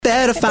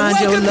better find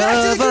your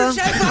lover.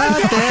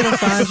 I better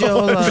find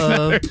your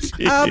love.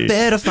 I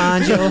better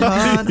find your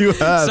heart. You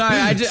have Sorry,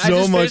 I just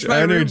so much finished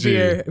my root energy.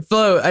 beer.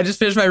 Float. I just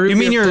finished my root beer. You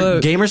mean your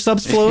float. gamer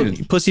subs float,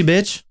 you pussy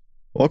bitch?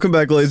 Welcome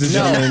back, ladies and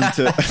gentlemen,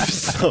 to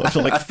episode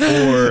like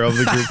 4 of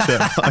the group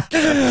chat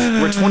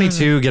podcast. We're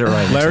 22. Get it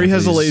right. Larry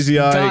has a please. lazy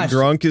eye. Gosh,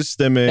 Grunk is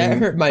stimming. that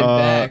hurt my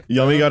back.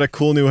 Yummy got a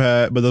cool new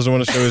hat, but doesn't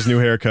want to show his new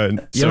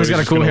haircut. Yummy's got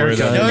a cool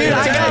haircut. Dude,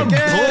 I got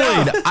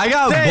bullied. I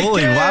got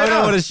bullied. Why would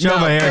I want to show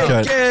my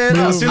haircut?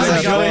 As soon as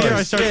I got in here,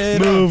 I started.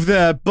 Move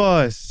that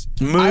bus.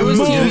 I was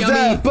Team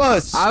Yummy.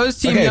 bus. I was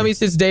Team Yummy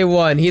since day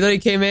one. He literally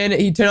came in,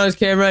 he turned on his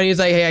camera, and he was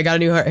like, "Hey, I got a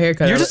new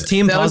haircut." You're just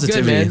team That was good,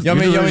 positivity. man.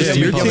 Yummy, yummy, Yeah,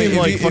 your team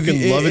like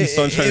fucking love and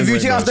sunshine. If you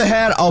and take off the rainbows.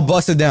 hat, I'll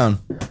bust it down.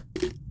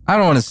 I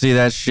don't want to see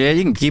that shit.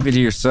 You can keep it to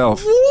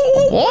yourself.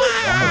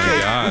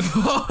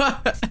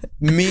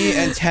 Me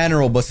and Tanner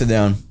will bust it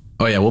down.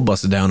 Oh yeah, we'll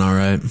bust it down. All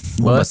right,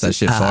 we'll bust that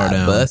shit far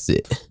down. Bust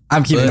it.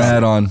 I'm keeping the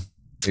hat on.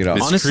 Take it off.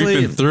 It's Honestly,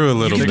 creeping through a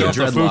little you bit. can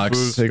get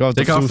dreadlocks. Take off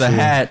Take off the foo-foo.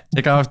 hat.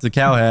 Take off the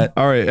cow hat.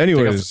 All right.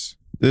 Anyways,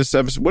 this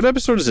episode. What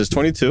episode is this?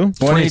 22.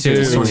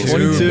 22.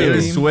 22.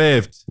 Taylor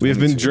Swift. We have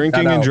been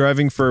drinking and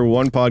driving for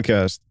one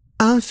podcast,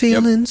 I'm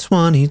feeling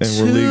 22. and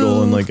we're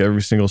legal in like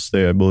every single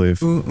state, I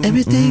believe.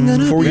 Everything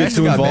gonna Before we be. get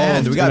too got involved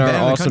banned. We got in our banned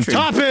in the awesome country.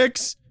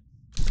 topics,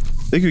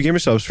 thank you, Gamer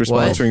Subs, for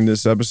What? sponsoring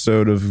this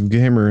episode of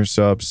Gamer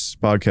Subs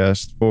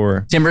podcast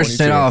for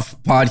 10% off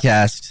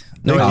podcast.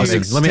 No, Thank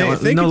listen, you, let me-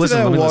 thank no, you listen,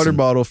 to that let me water listen.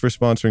 bottle for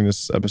sponsoring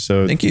this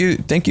episode. Thank you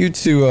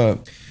to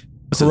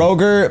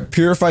Kroger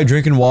Purified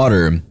Drinking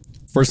Water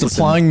for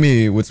supplying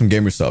me with some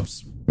gamer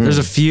subs. There's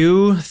a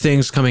few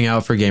things coming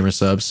out for gamer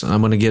subs.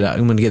 I'm gonna get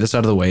this out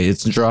of the way.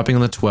 It's dropping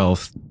on the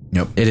 12th.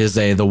 Yep. It is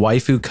the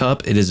waifu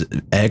cup. It is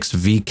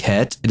XV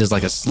Ket. It is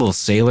like a little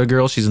sailor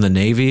girl. She's in the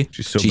Navy.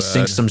 She's so she bad.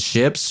 sinks some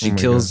ships. She my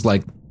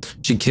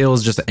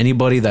kills just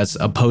anybody that's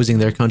opposing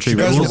their country.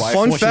 Guys, Well, her wife,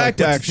 fun when she, like, fact,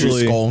 puts it through your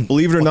actually, skull and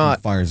believe it or fucking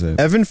not, fires it.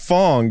 Evan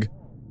Fong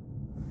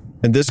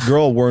and this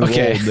girl were enrolled.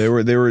 Okay. They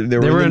were in the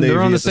were Navy on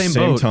the at the same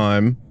same boat.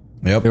 time.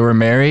 Yep. They were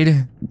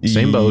married.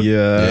 Same boat.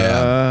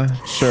 Yeah.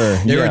 Sure.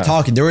 They were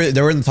talking. They were in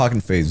the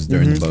talking phase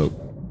during the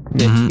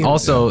boat.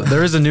 Also,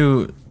 there's a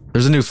new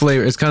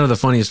flavor. It's kind of the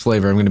funniest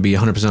flavor. I'm going to be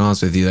 100%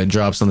 honest with you. That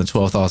drops on the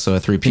 12th also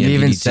at 3 Can p.m. you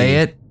even EDT. say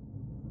it?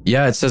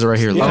 Yeah, it says it right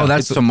here. Oh,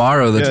 that's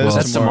tomorrow. The Yeah, 12th.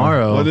 That's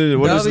tomorrow. What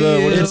is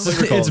It's the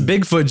flavor called?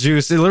 Bigfoot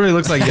juice. It literally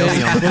looks like yummy.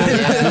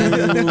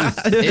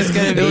 It's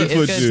gonna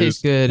Bigfoot taste juice.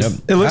 good.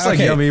 It looks like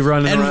Okay. yummy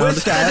running And around.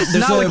 with that, Does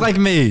there's not look like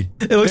me.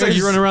 It looks like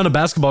you're running around a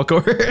basketball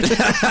court.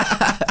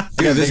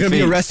 Yeah, there's gonna be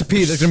a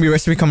recipe. There's gonna be a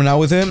recipe coming out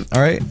with it.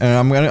 All right, and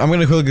I'm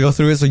gonna quickly go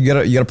through it. So you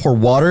gotta pour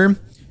water.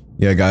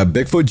 You got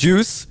Bigfoot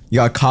juice. You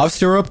got cough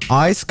syrup,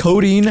 ice,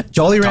 codeine,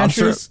 Jolly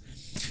Ranchers,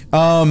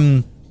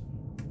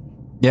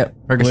 Yep.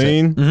 Percocet.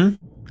 Lean.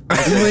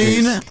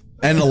 lean,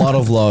 and a lot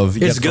of love.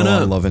 You It's gotta put a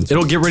lot of love into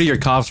it'll it. get rid of your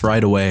coughs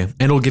right away, and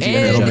it'll get you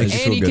And, energized. you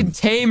and you feel can good.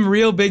 tame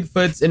real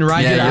Bigfoots and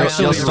ride it Yeah, out.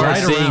 you'll start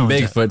right seeing around.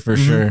 Bigfoot for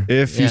sure.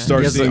 If you Yeah.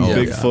 start Yes, seeing oh,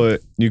 Bigfoot,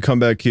 you come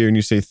back here and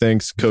you say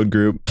thanks, code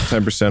group,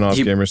 10% off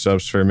He- Gamer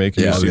Subs for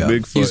making Yeah, you see yeah.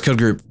 Bigfoot. Use code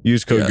group.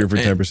 Use code Yeah, group for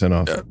and- 10%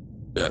 off.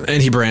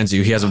 And he brands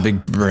you. He has a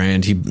big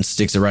brand. He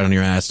sticks it right on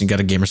your ass. And you got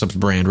a Gamer Subs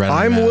brand right on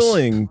I'm your ass.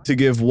 willing to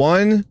give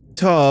 1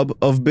 tub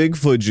of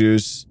Bigfoot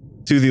juice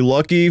to the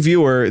lucky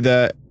viewer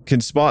that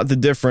can spot the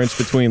difference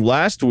between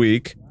last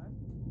week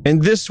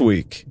and this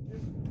week.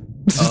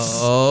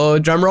 Oh,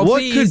 drum roll, What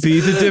please. could be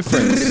the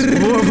difference?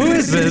 Who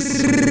is this?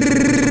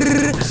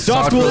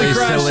 Soft Willie Willie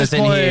still Crash is isn't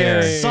playing.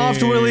 here.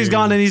 Soft Willie's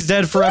gone and he's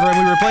dead forever,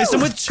 and we replaced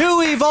him with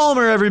Chewy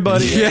Vollmer,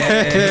 everybody.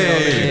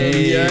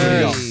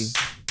 Yes.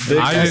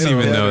 I didn't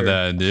even know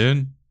that,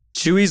 dude.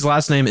 Chewy's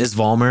last name is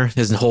Vollmer.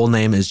 His whole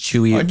name is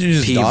Chewy Why'd you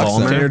just P. dox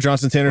Vollmer. that? Tanner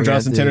Johnson, Tanner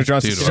Johnson, Tanner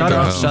Johnson. Dude, Shut what the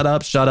up, hell? shut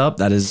up, shut up.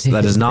 That is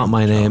not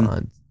my name.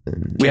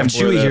 We have Can't believe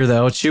Chewy that. here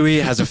though.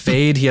 Chewy has a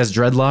fade. He has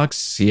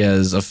dreadlocks. He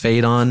has a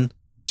fade on.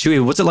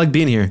 Chewy, what's it like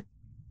being here?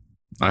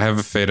 I have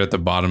a fade at the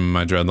bottom of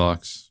my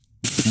dreadlocks.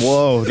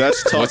 Whoa,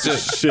 that's tough What's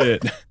as it?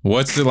 shit.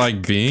 What's it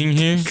like being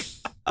here?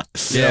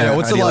 Yeah,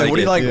 what's how it do you like? like What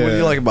do you it? like? What do Yeah.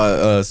 you like about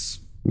us?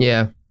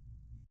 Yeah.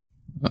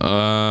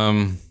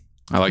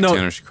 I like No.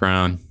 Tanner's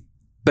crown.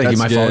 Thank you, That's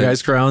my Fall good.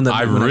 Guys crown. That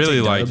I when really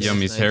take like dubs.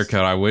 Yummy's Nice.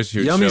 haircut. I wish he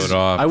would show Yummy's- it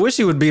off. I wish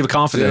he would be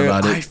confident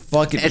about I it.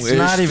 fucking It's wish.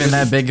 not even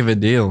that big of a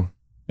deal.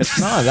 It's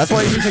not. That's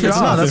why you take it It's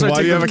off. not. That's Then why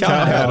why do you have a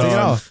cow hat Take it on?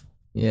 off.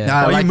 Yeah. Nah,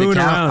 I Why you like the mooing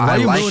cow- around? Why I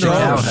you like mooing the around?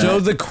 cow hat. Show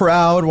the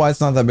crowd why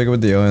it's not that big of a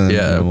deal. And then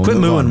Yeah, we'll quit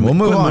move on. mooing. We'll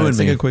move Quit on. mooing It's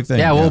me. like a quick thing.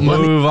 Yeah, we'll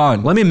move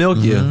on. Let me milk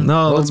you.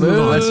 No, let's move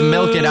on. Let's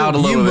milk it out a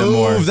little you bit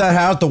more. move that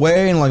out the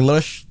way and like let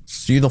us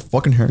see the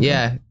fucking hair.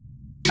 Yeah.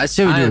 I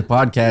say we do a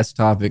podcast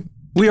topic.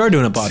 We are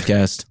doing a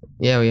podcast.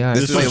 Yeah, we are.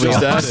 This was just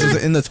This is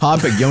added. in the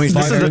topic. Yummy's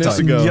Five new minutes haircut.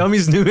 ago.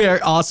 Yummy's new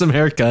awesome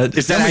haircut.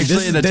 Is that Yummy,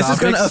 actually in the this is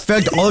topics? going to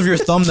affect all of your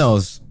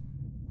thumbnails.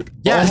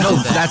 Yeah, no,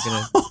 That's that's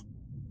gonna-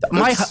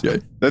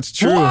 That's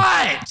true.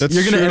 What? That's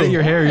You're gonna true. edit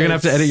your hair. You're gonna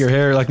have to edit your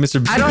hair like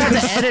Mr. I don't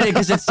have to edit it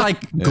because it's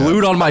like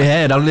glued on my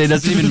head. It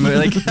doesn't even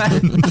like.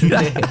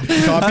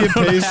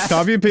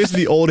 Copy and paste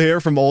the old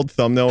hair from old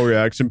thumbnail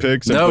reaction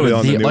pics and No, put it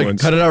on the new like,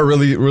 ones. Cut it out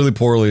really, really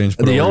poorly. And just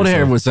put it The over old hair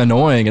yourself. was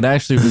annoying. It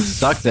actually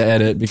sucked to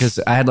edit because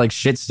I had like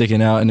shit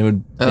sticking out and it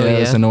would. Oh, It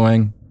was yeah?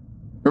 annoying.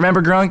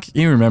 Remember Grunk?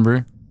 You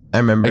remember? I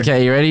remember.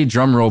 Okay, you ready?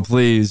 Drum roll,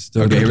 please.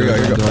 Okay, here we go,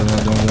 here we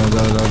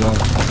go.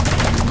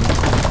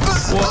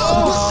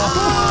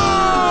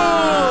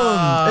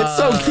 It's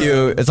so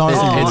cute. It's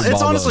honestly,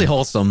 It's honestly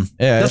wholesome.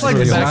 yeah. That's it's like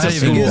really the back awesome. to It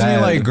school. gives me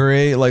bad. like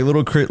great, like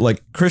little,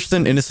 like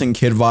Christian innocent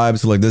kid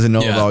vibes who like doesn't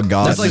know Yeah. about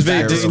God. That's like He's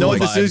Back to Do you know what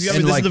this is?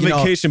 And, This like, is the you know,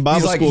 vacation Bible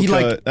he's like- school he,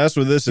 like- cut. That's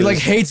what this He is. like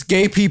hates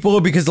gay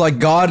people because like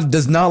God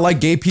does not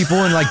like gay people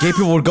and like gay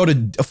people would go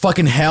to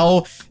fucking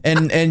hell.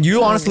 And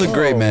you honestly look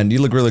great, man.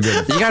 You look really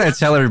good. You gotta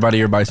tell everybody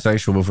you're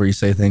bisexual before you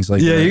say things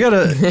like Yeah, that. you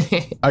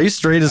gotta. Are you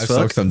straight as I fuck?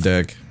 suck some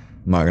dick.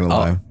 I'm not gonna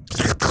lie.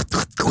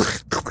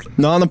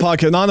 Not on the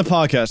podcast. Not on the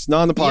podcast.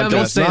 Not on the don't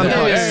podcast. say Not on the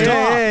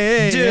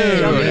that. podcast. Stop.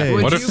 Dude.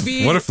 Would What you if-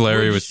 be- what if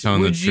Larry would was you-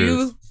 telling the would you-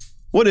 truth?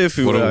 What if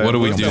we What do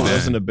we do that then?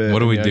 wasn't a bit? What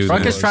do we do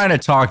Drunk then? is trying to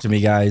talk to me,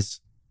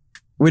 guys.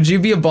 Would you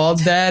be a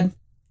bald dad?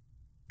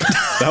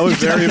 That was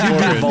very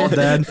important. Bald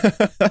dad.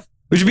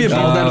 Would you be a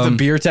bald dad with a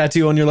beer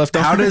tattoo on your left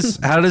arm?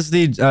 How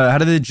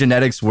do the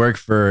genetics work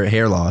for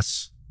hair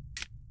loss?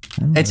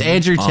 It's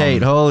Andrew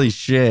Tate. Holy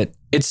shit!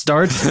 it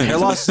starts? Hair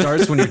loss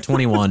starts when you're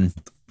 21.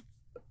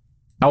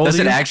 How old Does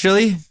are it you?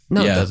 actually?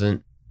 No, Yeah. it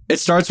doesn't. It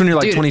starts when you're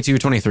like Dude. 22,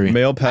 23.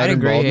 Male pattern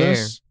gray hair.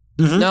 baldness.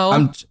 No,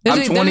 I'm there's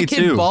a kid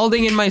 22.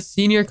 balding in my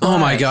senior class. Oh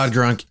my god,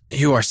 Grunk,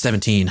 you are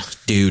 17,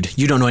 dude.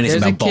 You don't know anything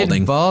There's a about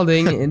kid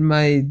balding. balding in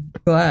my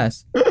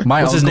class.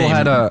 My What's his uncle name?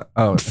 had a.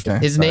 Oh, okay.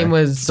 His Sorry. name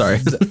was. Sorry.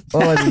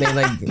 What was his name?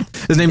 Like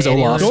His name's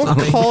Daniel Olaf. or Don't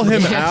something. call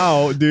him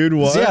out, dude.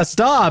 What? Yeah,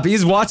 stop.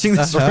 He's watching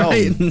this Hell,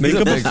 right. Make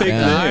up a big fake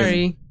fan. name.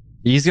 Sorry.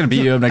 He's gonna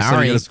beat you up next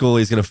time you go to school.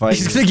 He's gonna fight.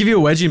 He's you. gonna give you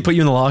a wedgie and put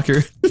you in the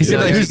locker. He's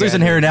gonna like, who's losing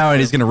hair now, and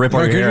he's gonna rip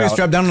all Mark, your you're hair gonna be out.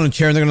 strapped down on a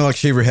chair and they're gonna like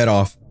shave your head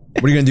off.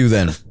 What are you gonna do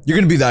then? You're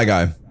gonna be that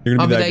guy. You're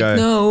I'll gonna be be that like,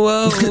 guy. no,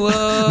 whoa,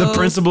 whoa. The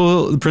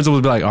principal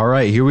would be like, "All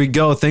right, here we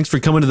go. Thanks for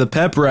coming to the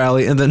pep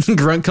rally." And then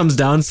Grunt comes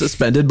down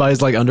suspended by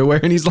his like underwear,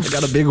 and he's like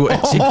got a big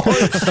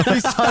wedgie.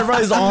 He's tied by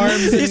his arms.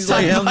 and He's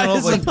like, tied by hanging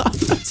his off,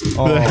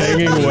 like, The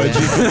hanging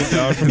wedgie coming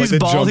down from like He's the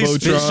bald, he's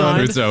fish jumbotron. on.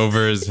 It's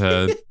over his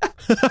head.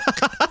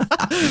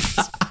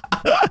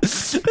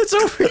 That's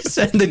over his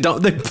head. They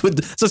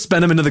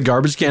suspend him into the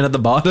garbage can at the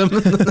bottom.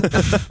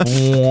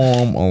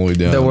 all the way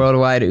down. The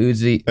worldwide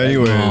Uzi.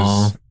 Anyways,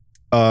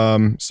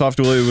 Aw. Soft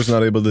Willie was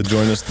not able to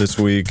join us this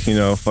week. You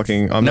know,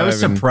 fucking. I'm No not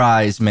even.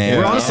 surprise, man.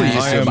 We're honestly I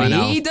used to am- it by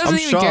now. He doesn't I'm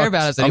even shocked. care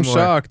about us anymore. I'm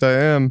shocked. I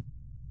am.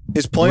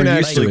 His plane We're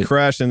used to actually it.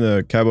 crashed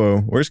into Cabo.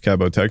 Where's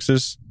Cabo,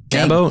 Texas?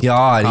 Thank Cabo?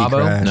 God, he Cabo?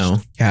 crashed.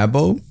 No.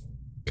 Cabo?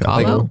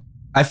 Cabo?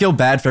 I feel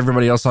bad for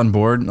everybody else on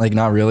board. Like,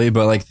 not really,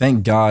 but like,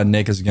 thank God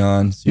Nick is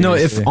gone. No, if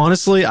Seriously.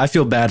 honestly, I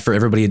feel bad for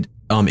everybody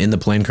in the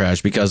plane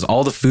crash because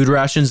all the food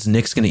rations,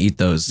 Nick's gonna eat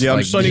those. Yeah, I'm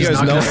Like, just letting you he's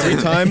guys not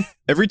know gonna-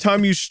 every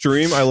time you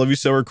stream I Love You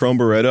Sour Chrome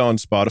Beretta on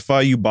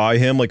Spotify, you buy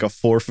him like a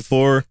 4 for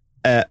 4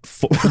 at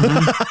 4.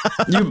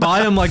 You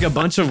buy him like a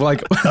bunch of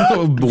like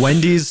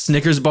Wendy's,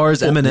 Snickers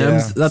bars, M&Ms.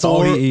 Yeah. That's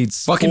all he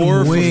eats. Fucking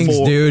 4 for wings,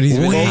 4. dude. He's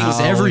been Wings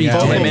howling every at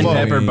day. me. lemon Fuck.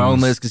 pepper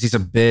boneless because he's a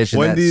bitch. And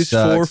Wendy's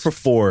that 4 sucks. for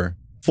 4.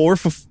 4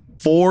 for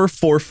 4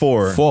 for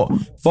 4. Fo.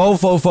 Fo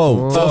fo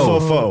fo.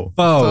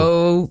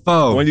 Faux.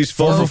 Faux. Wendy's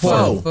 4 for 4.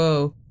 Faux.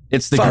 Faux.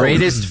 It's the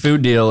greatest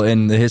food deal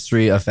in the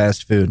history of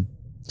fast food.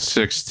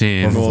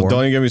 16. Well,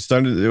 don't even get me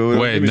started.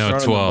 Wait, get me no, started on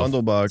the 12.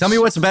 Bundle box. Tell me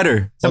what's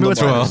better. Tell me what's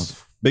Bundle better.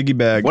 box. Biggie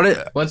bag.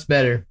 What's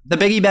better? The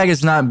biggie bag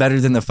is not better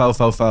than the faux.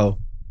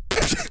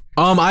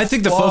 I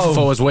think the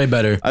fofo is way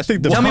better. I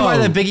think the Tell me why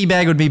the biggie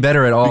bag would be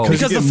better at all. Because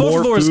Because you the get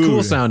more fofo is cool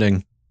food.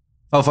 sounding.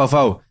 Faux. Fo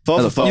fo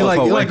fo. You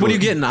like what are you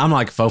getting? I'm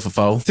like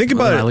fofo. Think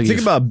about it.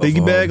 Think about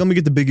Biggie bag. Let me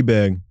get the Biggie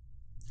bag.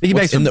 Biggie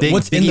What's bag's in a the- big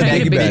what's in biggie the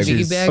bag. biggie bag?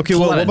 Biggie bag? Okay,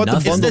 Pull well, out what a about the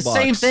nothing. It's bundle the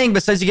same box? thing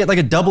besides you get like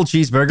a double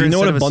cheeseburger. Do you know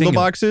what a instead of bundle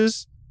single. box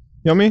is?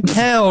 You know what I mean?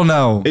 Hell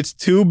no. It's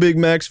 2 Big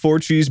Macs, 4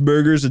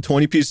 cheeseburgers, a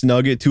 20-piece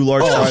nugget, 2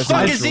 large fries. fuck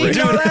and a is he drink.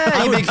 doing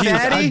that, you big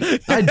fatty?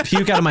 I'd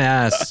puke out of my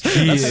ass. What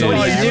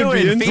are you You'd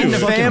be doing? into Feeding a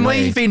it.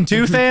 family? Feeding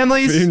 2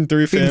 families? Feeding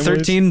 3 Feeding families.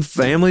 13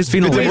 families,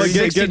 feeding But a like, lady.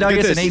 get- 60 get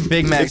nuggets this. and 8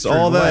 Big Macs It's for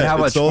all what? that. How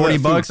much? It's all 40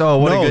 that bucks? food. Oh,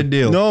 what No, a good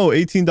deal. No,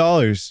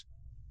 $18.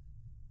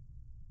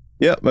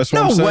 Yep, that's what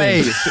No I'm saying. way.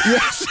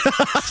 Yes.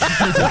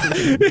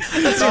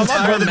 That's the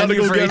entire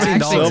menu for Actually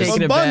 $18.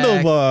 taking A it bundle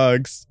back.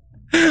 box.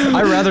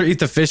 I'd rather eat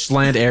the fish,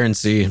 land, air, and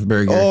sea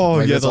burger. Oh,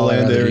 yeah, that's the all I'd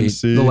land, rather air, and eat.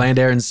 sea. The land,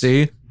 air, and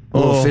sea. A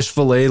little Oh. fish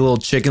fillet, a little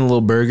chicken, a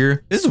little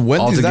burger. Is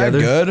Wendy's that Altogether.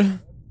 good?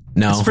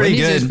 No. It's pretty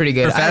Wendy's good. is pretty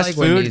good. For I fast like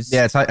food, Wendy's.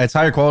 yeah, it's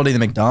higher quality than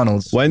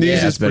McDonald's. Wendy's Yeah,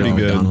 is it's better pretty than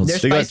good. McDonald's. Their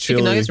They got spicy chicken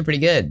chili. nuggets are pretty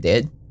good,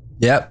 dude.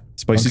 Yep.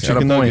 Spicy Okay. Got a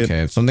chicken point. nugget.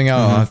 Okay, something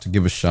I'll have to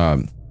give a shot.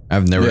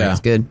 I've never. Yeah.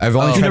 It's good. I've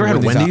only Oh. tried You never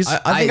had Wendy's? I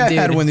think I I've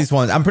had did. Wendy's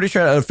once. I'm pretty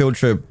sure at a field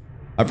trip.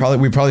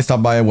 We probably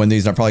stopped by at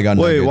Wendy's. I probably got.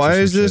 Wait, nuggets or why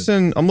some is this shit.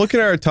 in? I'm looking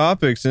at our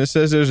topics and it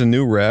says there's a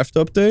new raft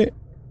update.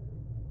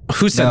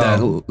 Who said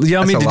No. that?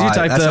 Yeah, I mean, That's a did you lie.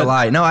 type That's that? a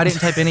lie. No, I didn't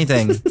type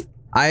anything.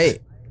 I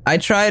I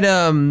tried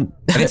Any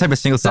type of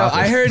single so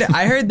topic.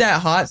 I heard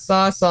that hot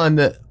sauce on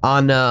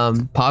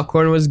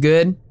popcorn was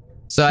good.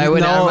 So I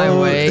went out of my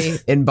No. way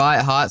and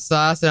bought hot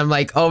sauce, and I'm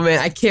like, oh man,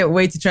 I can't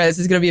wait to try this.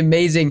 This is gonna be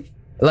amazing.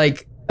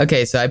 Like,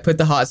 okay, so I put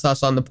the hot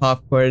sauce on the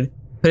popcorn,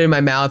 put it in my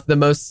mouth. The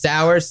most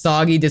sour,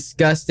 soggy,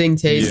 disgusting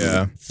taste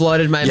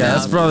flooded my mouth.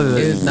 that's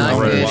probably it was not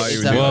probably good. why you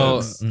It's would do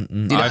Well,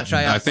 do not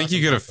try I hot think sauce you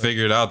on could have popcorn.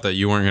 figured out that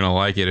you weren't gonna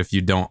like it if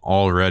you don't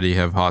already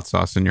have hot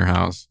sauce in your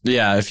house.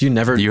 Yeah, if you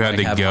never You had like,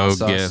 to have go hot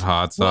sauce. get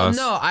hot Well, sauce.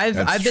 no, I've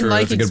That's been true. That's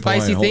a liking good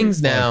spicy point. Holy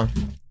things fuck. now.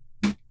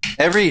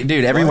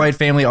 every white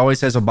family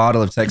always has a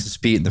bottle of Texas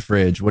Pete in the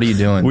fridge. What are you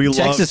doing? We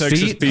Texas love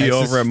Texas feet? Pete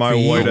over at my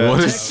feet? white What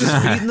ass. is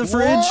Texas feet in the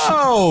fridge.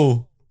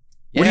 Whoa!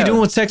 What are you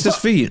doing with Texas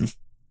feet?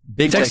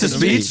 Big Texas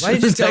speech? Why you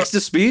just go-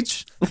 Texas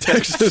speech?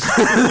 Texas.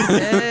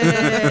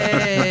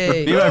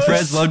 Hey, Me and my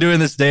friends love doing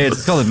this dance.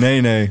 It's called a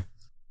nay nay.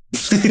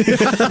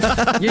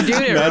 you're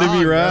doing it Gotta wrong,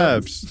 be bro.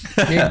 raps.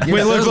 You're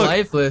Wait, so look.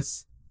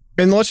 lifeless.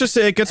 And let's just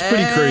say it gets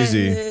pretty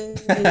crazy.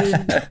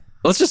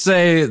 Let's just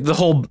say the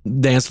whole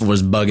dance floor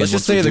is bugging. Let's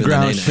just once we say the do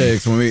ground nay-nay.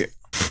 shakes when we.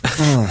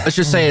 Let's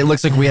just say it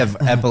looks like we have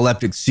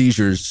epileptic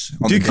seizures.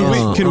 On Dude,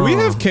 the can we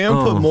have Cam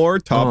put more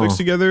topics oh.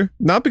 together?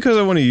 Not because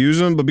I want to use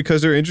them, but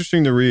because they're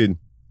interesting to read.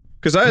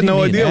 Because I had What do you no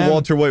mean, idea man?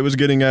 Walter White was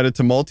getting added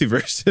to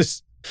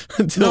multiverses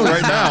until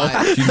right now.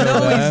 You know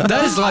that?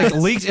 That is like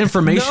leaked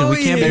information. No,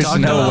 we can't be there's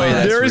talking no about. way that.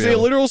 that's There is a real.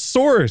 literal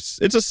source.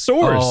 It's a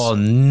source. Oh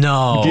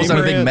no! Game- Is that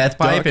a big meth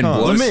pipe and Gamerant.com.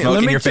 blow Let smoke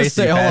in me your face just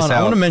say, and you hold pass on. I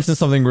out? want to mention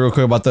something real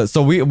quick about that.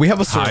 So we have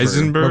a server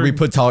Heisenberg? where we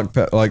put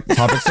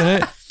topics in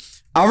it.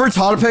 Our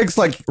topics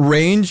like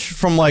range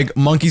from like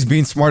monkeys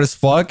being smart as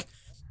fuck,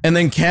 and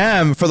then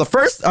Cam for the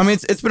first. I mean,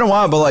 it's been a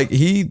while, but like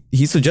he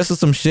suggested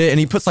some shit, and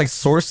he puts like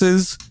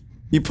sources.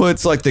 He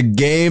puts like the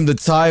game, the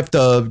type,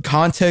 the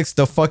context,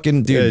 the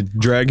fucking Yeah, dude.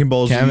 Dragon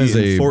Ball Z Cam is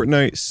and a-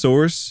 Fortnite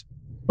source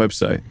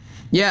website.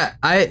 Yeah,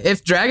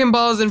 if Dragon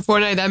Ball is in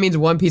Fortnite, that means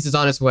One Piece is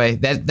on its way.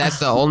 That's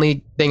the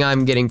only thing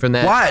I'm getting from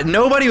that. Why?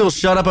 Nobody will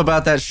shut up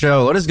about that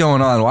show. What is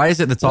going on? Why is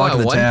it the talk What, of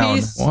the One town?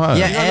 Piece? What?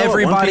 Yeah, You don't know what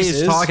One everybody Piece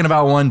is is? talking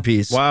about One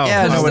Piece. Wow.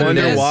 Yeah, I know what it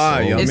wonder is.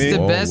 why. I It's mean,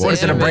 the best. What is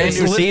it, a anime. brand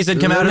new season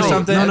come out or No,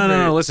 something?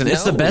 No. Listen,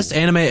 it's the No. best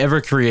anime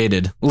ever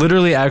created.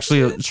 Literally,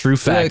 actually, a true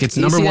fact. Look, it's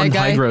you number see one that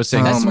guy? high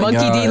grossing. That's Oh my Monkey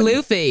D. God.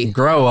 Luffy.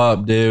 Grow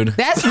up, dude.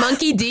 That's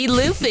Monkey D.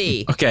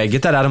 Luffy. Okay,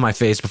 get that out of my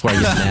face before I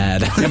get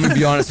mad. Let me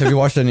be honest. Have you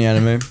watched any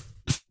anime?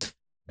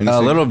 A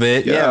little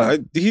bit, yeah.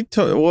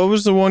 What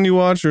was the one you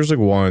watched? There's like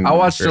one. I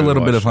watched a barely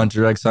little bit of watched.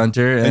 Hunter x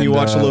Hunter, And you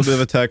watched a little bit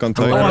of Attack on I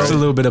Titan. watched a right?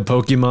 little bit of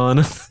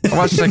Pokemon. I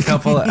watched a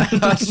couple. I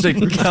watched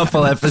a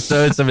couple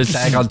episodes of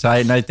Attack on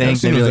Titan. I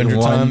think maybe like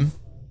one.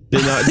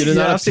 Did not Yeah,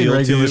 appeal I've seen to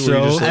regular you? Were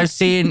you just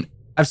show. like,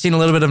 I've seen a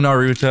little bit of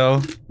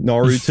Naruto.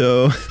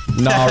 Naruto.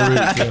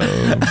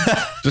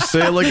 Naruto. Just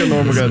say it like a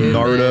normal guy.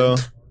 Naruto.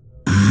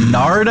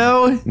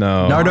 Naruto?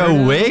 No.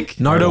 Nardo Wick?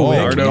 Nardo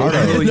Wick.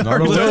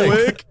 Naruto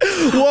Wick.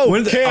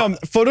 Whoa, Cam,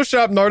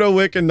 Photoshop Naruto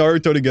Wick and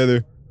Naruto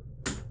together.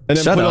 And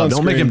then Shut put it up, on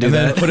don't make screen. him do And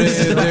then that. Put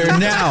it in there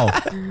now.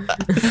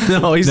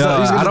 No, he's No, not.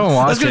 He's I gonna, don't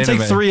watch That's gonna take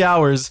anime. 3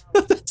 hours.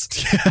 That's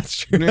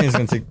true. He's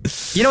gonna take-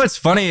 You know what's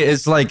funny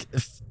is like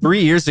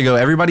 3 years ago,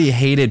 everybody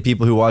hated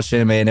people who watched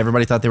anime and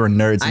everybody thought they were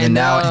nerds. And I then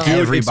now know. Dude,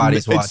 everybody's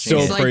it's watching so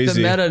it. It's like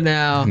crazy. the meta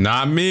now.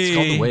 Not It's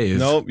called the me. wave.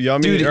 Nope,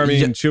 Yummy. Dude, I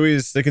mean, yeah. Chewy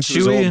is sticking to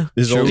Chewy-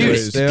 his old Chewy-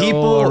 ways. Dude,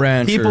 People,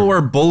 rancher. people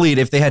were bullied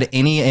if they had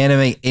any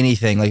anime,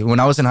 anything. Like when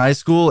I was in high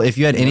school, if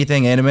you had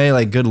anything anime,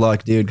 like good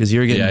luck, dude, because you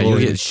were getting Yeah, you'll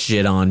bullied. get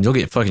shit on. You'll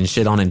get fucking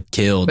shit on and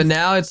killed. But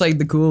now it's like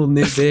the cool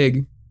new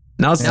big.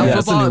 now it's Now yeah,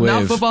 it's the football. new Now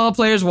wave. football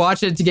players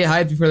watch it to get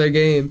hyped before their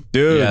game.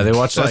 Dude, Yeah, they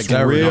watch that's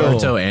like real.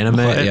 Naruto anime.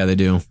 Yeah, they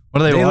do. What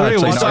do they, They watch?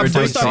 literally Like watch- Naruto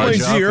They stopped playing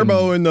charge up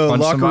Zierbo and in the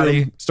punch locker somebody?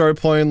 room. Started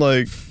playing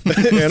like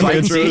anime Fight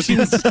intros.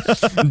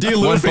 scenes? D.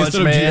 One Luffy Punch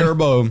instead of Man.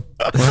 G-Herbo.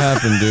 What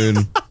happened, dude?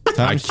 I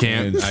Times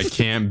can't. changed. I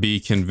can't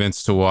be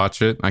convinced to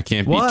watch it. I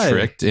can't be Why?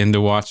 tricked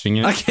into watching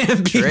it. I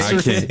can't be. Trick?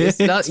 I can't. It's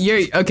not, you're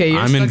okay. You're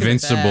I'm stuck in the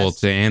invincible past.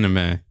 to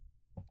anime.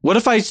 What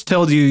if I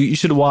told you you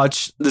should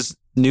watch this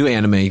new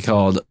anime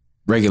called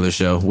Regular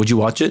Show? Would you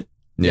watch it?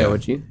 Yeah,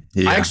 would you?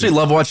 I actually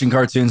love watching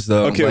cartoons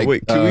though. Okay, like,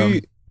 wait. Can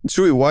we?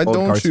 Chewy, why old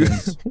don't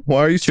cartoons. you?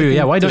 Why are you? True,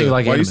 yeah, why don't you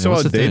like Why are you anime? so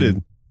What's the thing?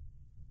 outdated?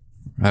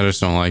 I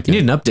just don't like You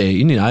it. need an update.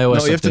 You need an iOS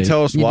No, you have to update.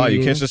 tell us You why. do.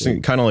 You can't just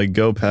kind of like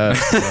go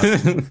past.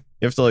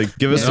 You have to like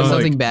give us Did some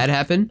something like bad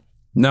happen?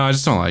 No, I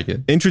just don't like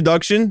it.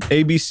 introduction,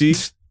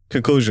 ABC,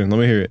 conclusion. Let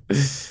me hear it.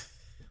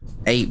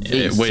 Eight.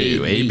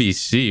 Wait,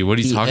 ABC. What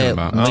are you talking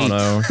about? I don't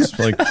know. It's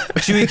like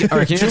Chewy, all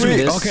right, can you answer me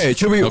this? Okay,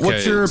 Chewy, Okay,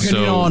 what's your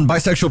opinion so- on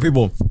bisexual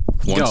people?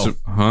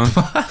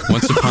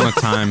 Once upon a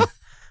time,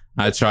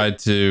 I tried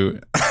to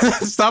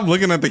stop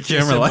looking at the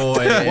camera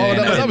like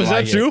that. was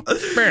that you?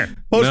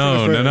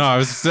 No.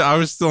 I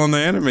was still on the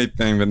anime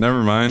thing, but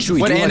never mind. Chewy,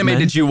 What do you like anime men?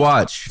 did you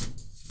watch?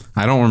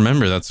 I don't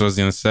remember. That's what I was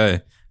gonna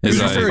say. Is Who's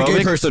your favorite I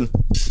gay person?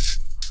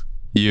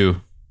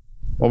 you?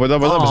 Oh, but that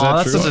was Aw, that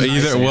that's true? such a-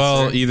 Either nice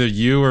well, answer. either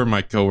you or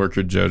my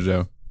coworker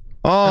Jojo.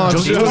 Oh,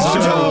 Jojo,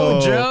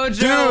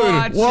 Dude,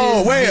 watches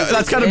whoa, wait,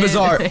 that's kind of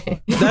bizarre.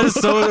 That is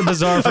so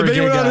bizarre for I a bet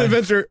you gay went on an guy.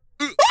 adventure.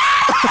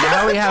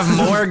 Now we have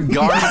more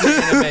garbage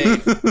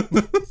anime.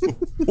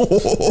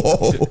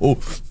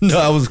 No,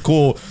 that was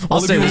cool. I'll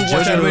All the say people this, who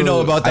watch JoJo, anime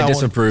know about that I one.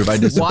 disapprove. I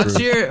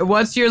disapprove.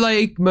 What's your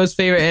like most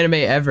favorite anime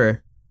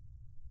ever?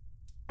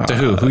 To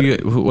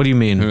who? What do you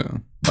mean?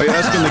 Are you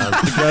asking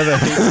the guy that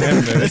hates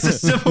anime? It's a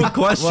simple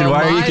question. Well,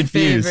 Why are you my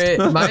confused?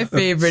 My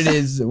favorite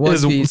is One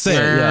Is- Piece. say it,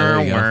 yeah,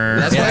 there you go.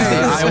 That's my Yeah,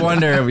 favorite. I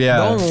wonder. Yeah,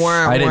 Don't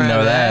worry, I didn't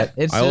know that.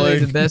 It's I really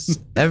like- the best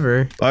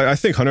ever. I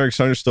think Hunter x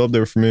Hunter is still up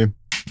there for me.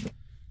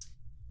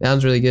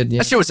 Sounds really good. Yeah.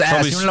 That shit was ass.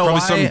 Probably, You wanna know probably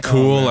why? something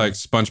cool man. like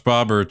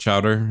SpongeBob or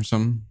Chowder or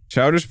something.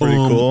 Chowder's pretty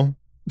Boom. cool.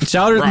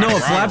 Chowder? No,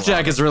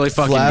 Flapjack is really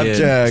fucking Flapjack.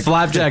 good.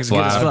 Flapjack's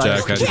good as fuck.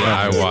 Flapjack.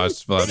 I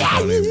watched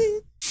Flapjack.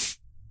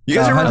 You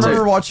guys Hunter.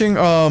 remember watching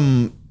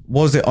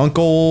what was it,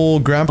 Uncle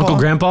Grandpa? Uncle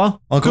Grandpa?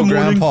 Uncle Good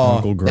morning. Grandpa.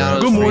 Uncle That Grandpa.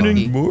 was Good morning.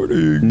 freaky.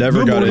 Morning.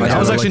 Never got it. I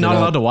was Yeah, actually look not it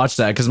allowed up. to watch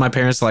that because my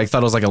parents like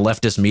thought it was like a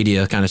leftist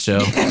media kind of show.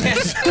 Uncle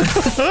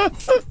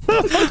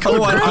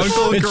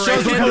It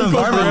shows what kind of Uncle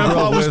environment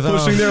Grandpa we're was with,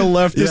 pushing their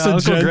leftist Yeah, Uncle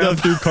agenda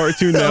Grandpa. through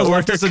Cartoon That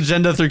Network. leftist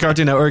agenda through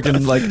Cartoon Network,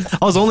 and like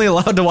I was only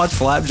allowed to watch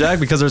Flapjack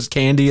because there's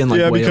candy and like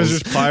Yeah, whales. because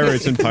there's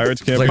pirates and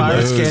pirates can't It's be like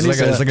Pirates, booze. candy,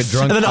 It's like a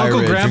drunk and then Uncle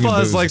pirate Grandpa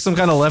drinking is booze. like some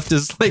kind of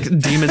leftist like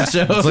demon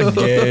show. It's like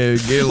gay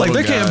like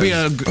there little can't be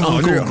a guys.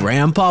 Uncle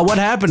Grandpa. What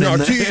happened? No, in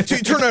there?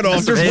 turn that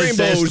off. There's It's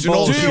rainbows and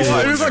all bullshit. this.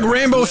 There's like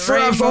rainbow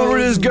straps over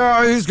this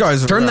guy. These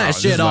guys. Turn that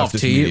shit off,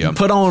 T.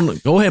 Put on.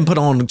 Go ahead and put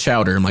on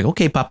Chowder. I'm like,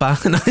 okay, Papa.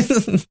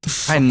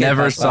 I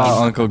never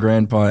saw Uncle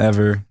Grandpa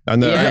ever. I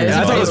know.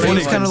 Yeah, I thought it was late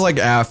funny. It's kind of like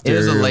after. It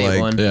was a late like,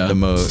 one. Yeah.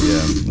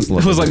 The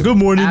It was like, good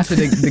morning. After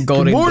the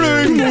golden.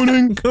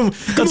 morning.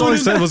 That's all he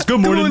said was good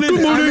morning.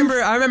 Good morning.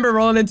 I remember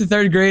rolling into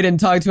third grade and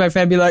talking to my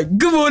family like,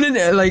 "Good morning,"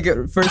 like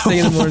first thing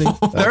in the morning.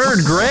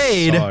 Third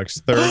grade.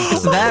 Sucks. Third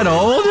Is grade. that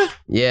old?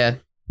 Yeah,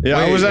 Yeah,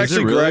 I Wait, was is it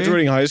actually really?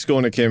 graduating high school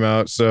when it came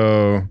out,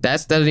 so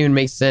that doesn't even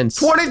make sense.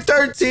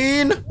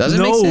 2013. Doesn't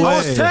No make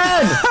sense. way.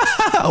 I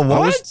was 10. I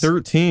was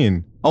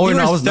 13. Oh, You no,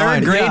 I was was third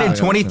 9. grade Yeah. in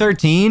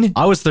 2013.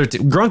 I was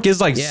 13. Grunk is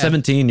like Yeah.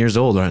 17 years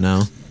old right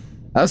now.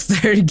 I was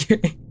third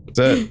grade. Is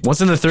that Once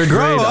in the third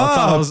grade, I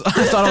thought I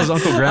was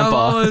Uncle I'm Grandpa.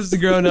 almost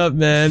grown up,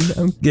 man.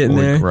 I'm getting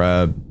Holy there.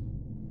 crap.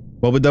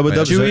 Bubba Dubba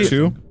Dub? Is Chewy- that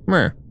you?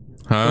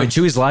 Huh? Wait,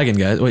 Chewy's lagging,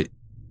 guys. Wait.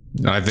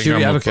 I think Chewy, I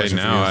I'm have a okay question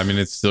for now. you. I mean,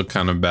 it's still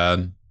kind of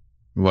bad.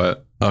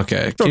 What?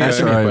 Okay. Can you Okay.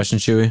 ask me a question,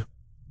 Chewy?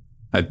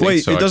 I think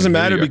Wait, so. I it doesn't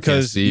can hear matter you. I can't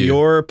because see you.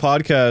 your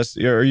podcast,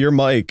 your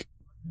mic,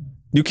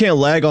 you can't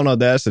lag on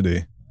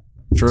Audacity.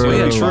 True.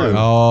 Yeah, true.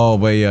 Oh,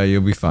 but yeah,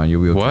 you'll be fine.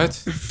 You'll be okay.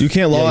 What? You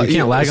can't Yeah, log. you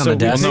can't lag on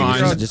Audacity. Well, no,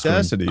 You're I on just-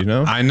 Audacity, you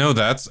know. I know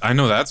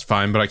that's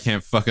fine, but I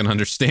can't fucking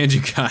understand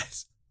you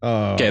guys.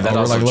 Okay, that We're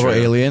also like little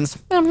true. aliens.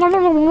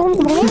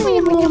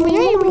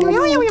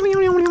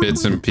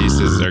 Bits and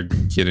pieces are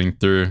getting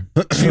through.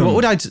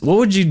 Chewy, what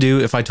would you do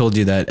if I told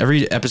you that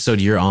every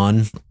episode you're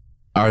on,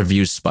 our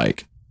views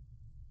spike?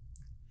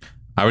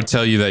 I would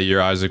tell you that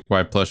your Isaac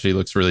White plushie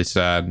looks really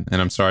sad,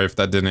 and I'm sorry if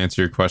that didn't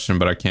answer your question,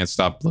 but I can't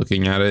stop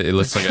looking at it. It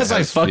looks like it Because I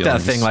has fuck that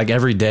feelings. thing like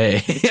every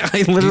day.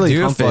 I literally You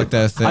do hump fuck it.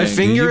 that thing, I dude.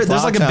 finger You it.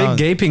 There's like a big Plowtown.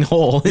 gaping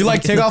hole. You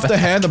like in take off the back.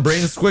 hand, the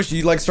brain squish.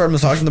 You like start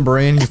massaging the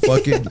brain. You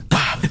fuck it.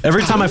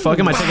 Every time I fuck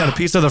him, I take out a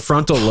piece of the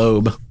frontal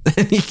lobe,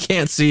 and he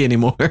can't see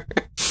anymore.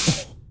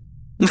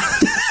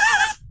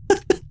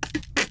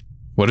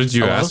 What did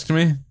you Hello? ask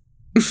me?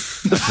 I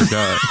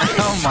forgot.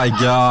 Oh my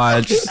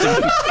god.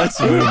 Let's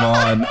move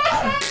on.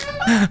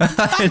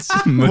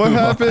 Let's move What on.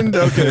 happened?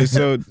 Okay,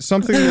 so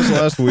something this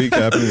last week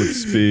happened with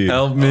Speed.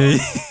 Help me.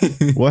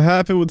 What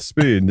happened with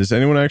Speed? Does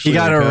anyone actually? He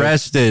got okay?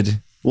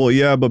 arrested. Well,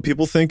 yeah, but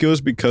people think it was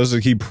because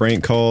he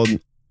prank called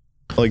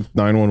like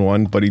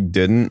 911, but he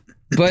didn't.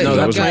 But No, he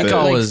that was prank a bit.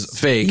 call like, was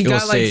fake. He It got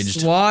was like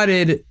staged.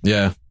 swatted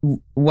Yeah.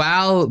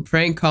 while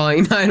prank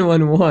calling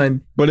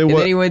 911, But it and was.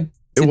 then he went.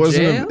 It to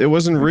wasn't. jail? It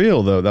wasn't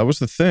real though. That was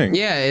the thing.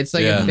 Yeah, it's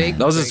like Yeah. a fake.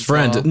 That was his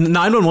prank friend. call.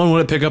 911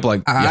 wouldn't pick up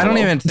like. I don't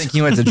hello. even think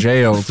he went to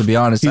jail, to be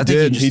honest. He I think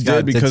did. just He got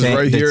did because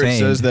right here it detained.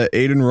 says that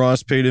Aiden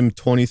Ross paid him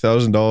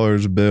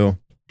 $20,000 a bill.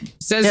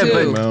 Says Yeah,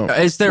 who? but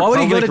is there Why would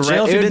he go public to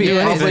jail if he it would didn't be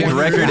do public anything?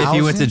 record if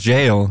he went to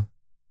jail?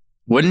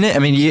 Wouldn't it? I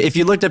mean, if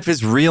you looked up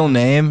his real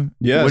name,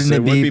 Yes, wouldn't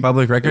it would be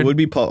public record? It would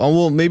be.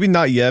 Well, maybe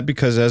not yet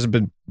because it hasn't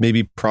been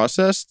maybe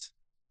processed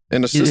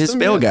in a system. His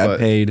bail yet, got but-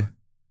 paid.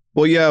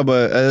 Well, yeah,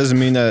 but that doesn't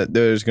mean that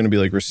there's going to be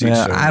like receipts.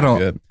 Yeah, showing I up don't.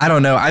 yet. I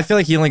don't know. I feel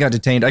like he only got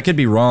detained. I could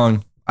be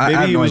wrong. I Maybe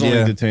have he no was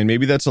idea. only detained.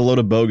 Maybe that's a load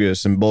of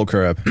bogus and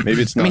bullcrap.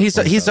 Maybe it's I not. mean, he's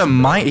a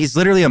 $20,000. He's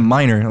literally a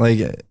minor. Like,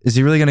 is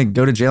he really going to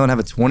go to jail and have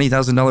a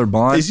 $20,000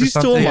 bond? Is he for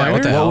still a something? minor?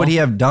 What the What hell? would he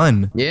have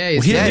done? Yeah,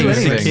 he's, He didn't do he's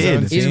a anything.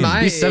 kid. He's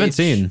my He's age.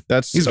 17.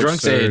 That's He's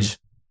Grunk's absurd. age.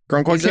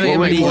 Grunk, why He's can't like- you What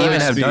would he make even more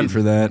have done Speed?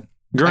 for that?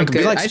 Grunk,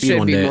 be like I Speed should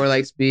one be day. more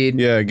like Speed.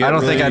 Yeah, get I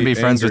don't think really I'd be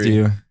friends with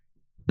angry.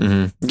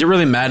 you. Get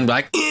really mad and be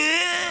like,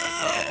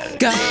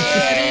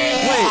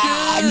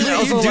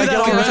 Also, like, get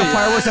all a bunch of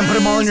fireworks and put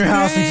them all in your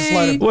house and just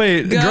let it.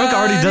 wait, Grunk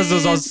already does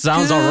those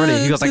sounds already.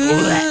 He goes like,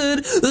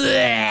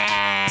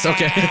 it's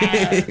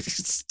okay.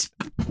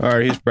 All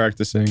right, he's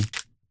practicing.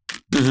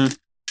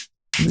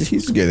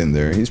 He's getting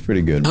there. He's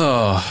pretty good.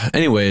 Oh,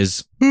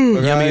 anyways.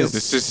 Yummy.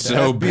 This is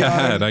so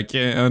bad. I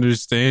can't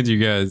understand you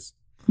guys.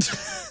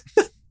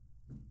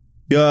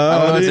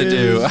 Got what to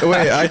do.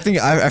 Wait, I feel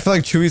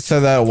like Chewy said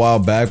that a while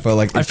back, but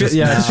like I feel-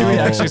 yeah, Chewy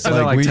actually said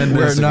that like 10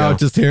 minutes We're now ago.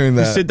 just hearing He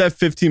that. said that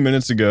 15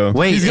 minutes ago.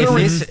 Wait, He's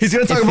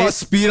gonna talk about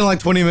speed in like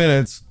 20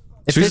 minutes.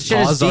 if this Chewy's shit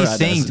is paws are at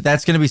desynced, us.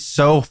 that's gonna be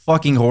so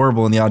fucking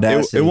horrible in the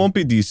Audacity. It won't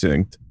be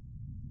desynced.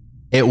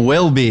 It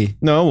will be.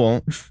 No, it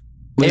won't.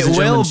 Ladies and It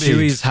will gentlemen,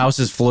 be. Chewy's house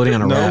is floating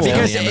on a No, raft on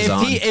Because the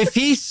Amazon. if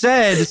he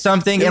said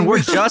something and we're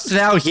just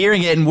now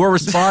hearing it and we're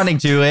responding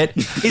to it,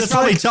 he's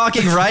probably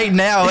talking right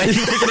now and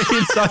you're gonna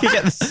be talking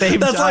at the same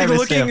That's like time. as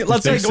looking. him. That's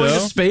like think going to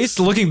so? space,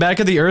 looking back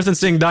at the Earth, and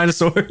seeing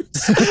dinosaurs.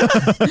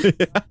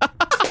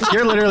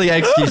 You're literally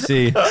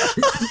XQC.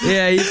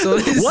 Yeah, he's so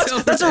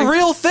What? That's a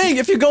real thing.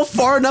 If you go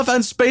far enough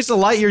in space of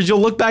light years, you'll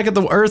look back at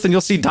the Earth and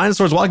you'll see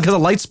dinosaurs walking because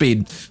of light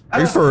speed.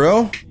 Are you for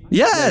real?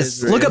 Yes.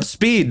 is real. Look up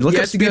speed. Look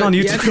up speed on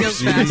You have to go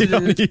YouTube. faster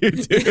than-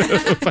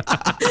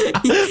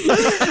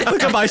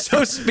 Look up I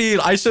show speed.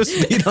 I show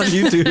speed on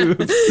YouTube.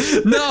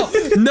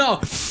 No.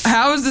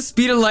 How is the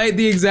speed of light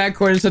the exact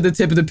coordinates of the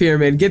tip of the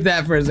pyramid? Get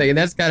that for a second.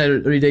 That's kind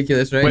of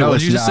ridiculous, right? Wait, No, what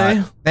it's did you just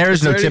not. say? There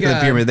is no Swear to tip of the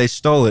God. pyramid. They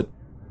stole it.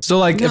 So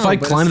like, if No, I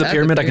but climb it's the at the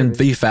pyramid, I can pyramid.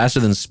 be faster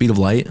than the speed of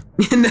light.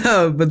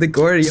 No, but the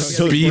coordinates.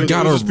 Speed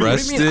got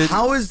arrested.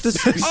 How is this?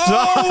 I'm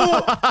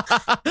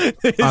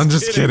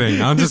just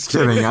kidding. I'm just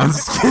kidding. I'm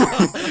just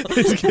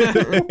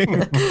kidding. No,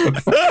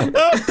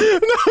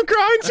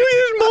 Crunchy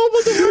is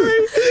mobile delay.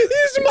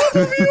 He's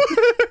mobile viewer.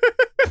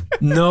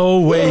 No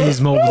way he's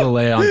mobile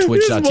delay on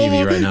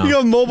Twitch.tv right You now.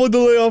 got mobile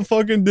delay on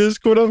fucking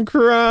Discord. I'm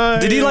crying.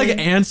 Did he like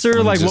answer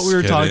I'm like what just we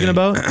were talking kidding.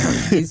 about?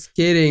 He's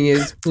kidding.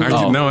 It's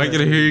No, I get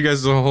to hear you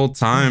guys the whole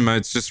time.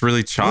 It's just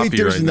really choppy Wait,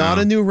 there's right not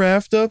now. a new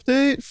raft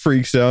update?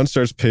 Freaks out and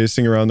starts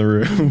pacing around the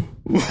room.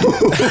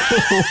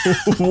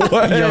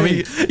 What?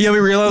 Yummy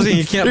realizing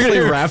you can't play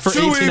rap for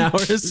 18 Chewy.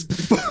 hours.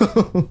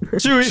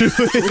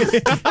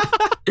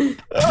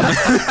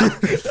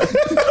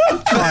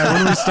 Alright,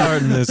 when are we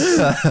starting this?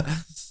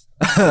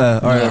 All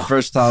right, our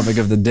first topic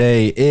of the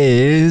day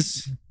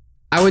is.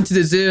 I went to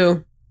the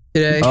zoo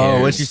today.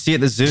 Oh, what'd you see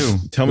at the zoo?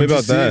 Tell me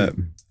about What'd you that.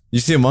 You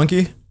see a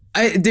monkey?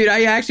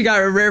 I actually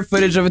got a rare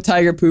footage of a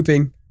tiger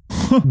pooping.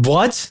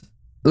 What?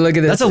 Look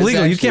at this. That's It's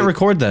illegal. You actually- can't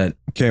record that.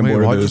 Can't Wait,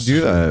 board why'd you this.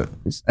 do that?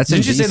 That's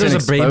Didn't you say there's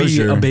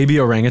a baby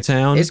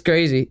orangutan? It's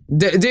crazy.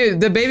 Dude,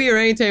 the baby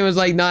orangutan was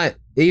like not.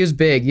 He was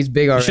big. He's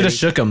big already. Should have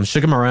shook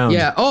him around.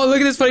 Yeah. Oh, look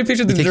at this funny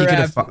picture of the You think you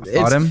giraffe. could've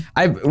fought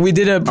him? We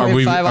did a Are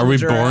we 0.5 on are the we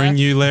giraffe. boring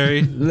you,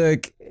 Larry?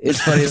 Look,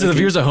 it's funny. To the looking.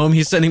 viewers at home,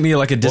 he's sending me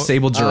like a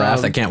disabled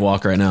giraffe that can't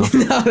walk right now.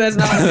 No, that's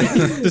not.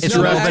 It's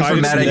no, relevant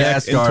actually, from Tiger's neck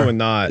Madagascar. into a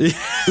knot.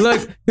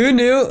 Look, who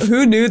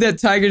knew that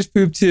tigers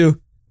poop too?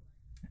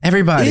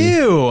 Everybody. Ew!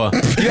 You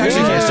actually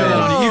can't show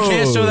that on. You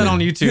can't show that on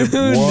YouTube.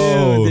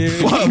 Whoa!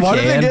 dude? Why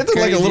did they can. get to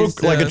like a Crazy little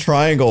like a stuff.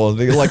 triangle?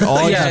 They like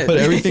all Yeah. just put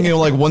everything in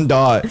like one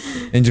dot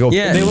and just go.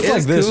 Yeah, They look it's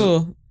like this.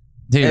 Cool.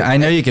 Dude, I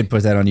know you could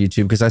put that on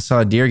YouTube because I saw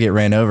a deer get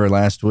ran over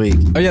last week.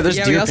 Oh yeah, there's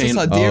Yeah, we deer also pain.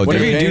 saw deer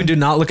Whatever pain. you do, do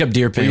not look up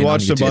deer pain. We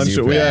watched on a YouTube. bunch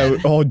of. Yeah.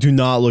 Oh, do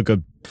not look up.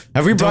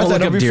 Have we brought Don't that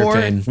look up up deer before?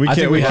 pain. We I can't-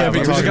 think we we can't have. be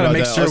We just talking gotta about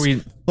make that. sure Let's-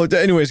 we. Oh,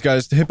 anyways,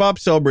 guys, Hip Hop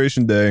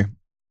Celebration Day.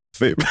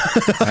 I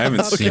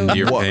haven't seen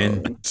deer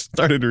pain.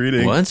 Started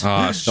reading. What?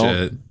 Oh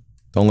shit.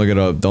 Don't look it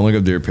up. Don't look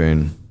up deer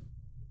pain.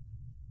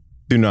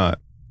 Do not.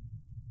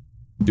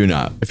 Do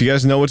not. If you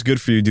guys know what's good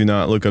for you, do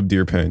not look up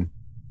deer pain.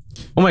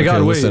 Oh my God!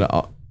 Okay, Wait. listen,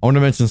 I want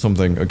to mention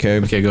something. Okay.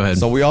 Okay, go ahead.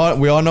 So we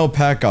all know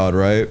Pat God,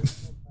 right?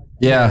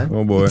 Yeah.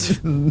 Oh boy.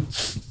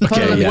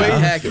 Okay,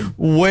 yeah.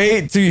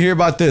 Wait till you hear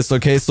about this.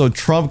 Okay, so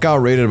Trump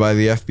got raided by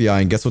the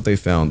FBI, and guess what they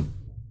found?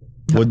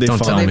 What they Don't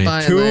find? tell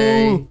me.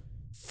 Two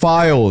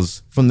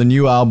files from the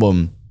new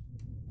album,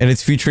 and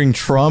it's featuring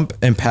Trump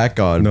and Pat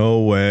God.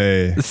 No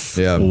way.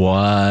 Yeah. What?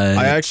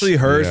 I actually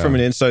heard Yeah. from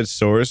an inside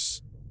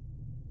source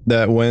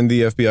that when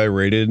the FBI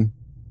raided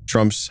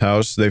Trump's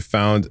house, they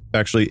found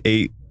actually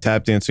 8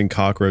 tap dancing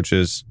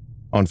cockroaches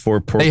on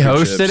 4 pork They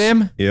hosted chips.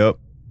 him? Yep.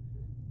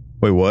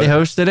 Wait, what? They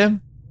hosted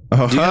him?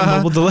 Oh, Do you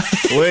have mobile delay?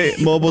 Wait,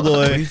 mobile What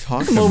are delay. you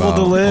talking Mobile about?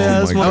 delay Oh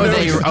has my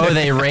mobile God.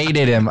 They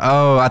raided him.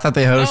 Oh, I thought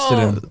they hosted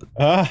him.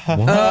 Oh,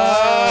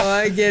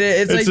 I get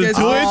it. It's like It's a this.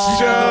 Twitch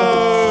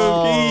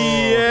joke.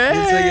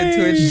 Yeah. It's like a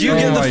Twitch. You Oh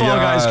get the my Fall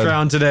Guys God.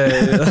 crown today.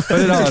 Put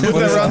it on. Put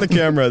that around the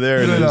camera.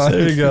 There it Put it is. on.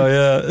 There you go.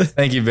 Yeah.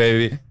 Thank you,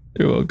 baby.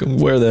 You're welcome.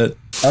 Wear that.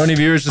 How many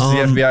viewers does the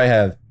FBI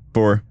have?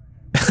 4.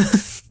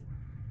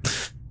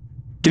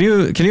 Can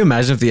you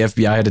imagine if the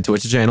FBI had a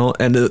Twitch channel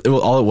and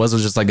all it was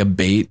just like a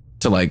bait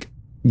to like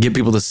get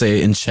people to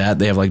say in chat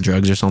they have like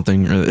drugs or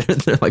something or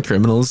they're like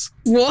criminals?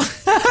 What?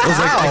 It was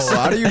like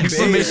How do you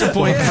exclamation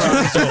point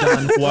crimes are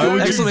done. Why would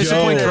you Exclamation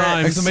go? point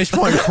crimes. Exclamation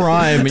point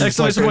crime. and you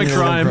Exclamation point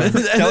start crime. creating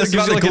And your own then it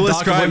gives you like a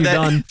doc of what you've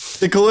done.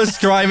 the coolest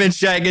crime in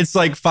chat gets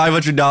like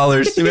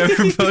 $500.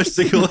 Whoever posts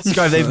the coolest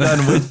crime they've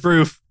done with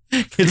proof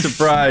gets a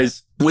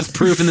prize. With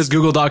proof in this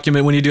Google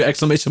document when you do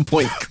exclamation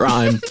point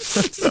crime.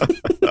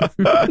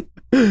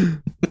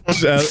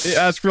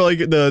 Ask for like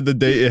the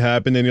date it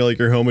happened and your like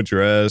your home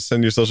address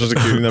and your social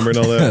security number and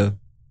all that.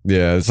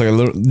 Yeah, it's like a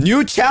little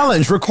new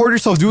challenge. Record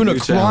yourself doing a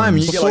crime.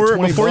 And you get like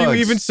 20 Before you bucks.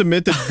 even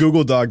submit the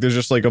Google Doc, there's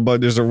just like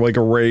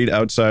a raid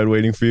outside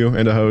waiting for you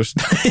and a host.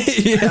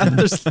 Yeah,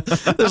 there's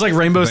like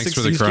Rainbow Thanks Six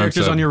for the Siege crime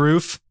characters sub. on your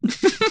roof.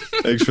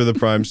 Thanks for the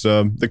Prime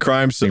sub. The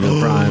Crime sub.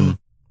 Prime.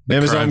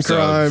 Amazon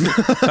Crime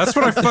Crime. That's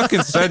what I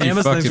fucking said, you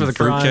Amazon, thanks fucking for the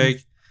crime.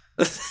 fruitcake.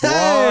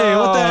 Hey,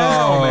 what the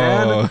hell,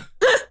 man?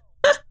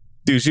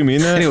 Dude, you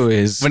mean that?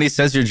 Anyways, When he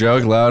says your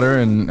joke louder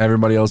and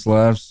everybody else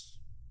laughs.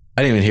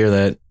 I didn't even hear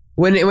that.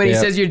 When he Yeah.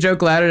 says your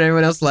joke louder and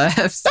everyone else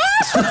laughs.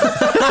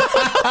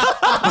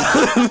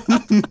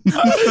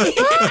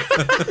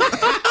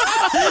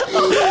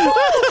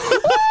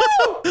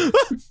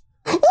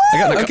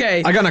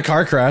 Okay. I got in a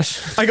car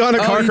crash. I got in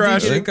a car you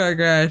crash. Did get a car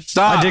crash.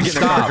 Stop. I did get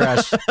in a car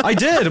crash. I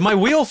did. My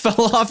wheel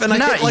fell off and I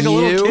Not hit like a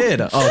little you.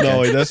 kid. Oh, okay. No,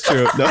 wait, that's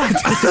true. No.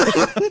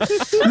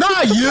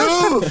 Not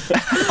you.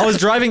 I was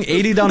driving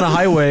 80 down the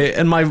highway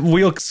and my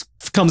wheel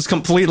comes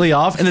completely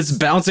off and it's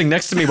bouncing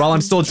next to me while I'm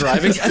still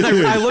driving. And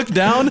I look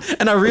down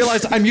and I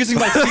realize I'm using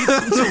my feet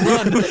to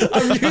run.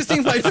 I'm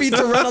using my feet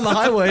to run on the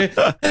highway.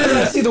 And then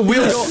I see the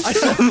wheel go.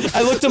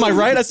 I look to my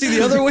right. I see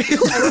the other wheel.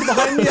 I look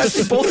behind me. I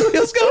see both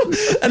wheels go.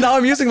 And now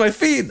I'm using my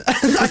feet. I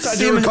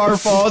See your car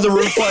fall, the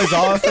roof flies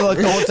off, and like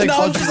the whole thing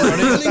Now I'm falls just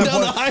running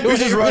down the highway. You're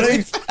just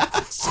running.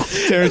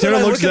 Tanner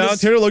I looks look at down. this-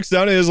 Tanner looks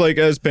down at his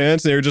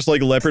pants, and they're just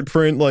like leopard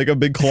print, like a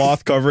big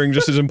cloth covering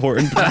just as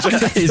important.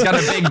 He's got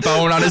a big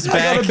bone on his I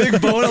back. got a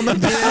big bone on my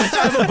back. I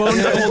have a bone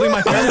holding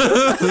my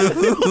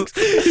hand.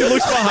 He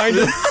looks behind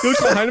him. He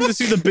looks behind him to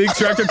see the big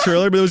tractor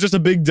trailer, but it was just a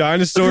big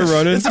dinosaur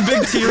running. It's a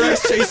big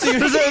T-Rex chasing you.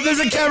 There's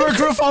a camera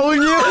crew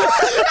following you.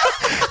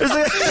 There's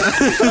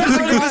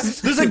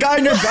a guy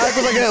in your back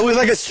with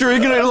like a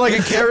string and like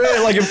a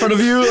carrot like in front of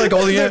you, like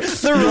holding it.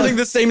 They're running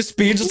the same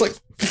speed, just like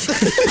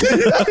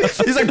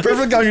He's like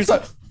perfect on your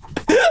side.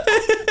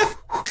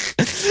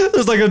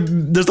 there's like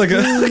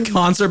a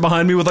concert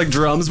behind me with like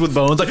drums with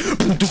bones. Like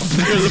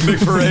there's a big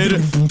parade.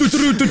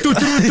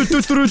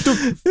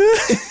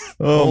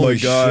 Oh my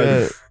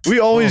god, shit. we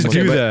always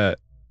Okay, do but- that.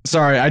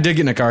 Sorry, I did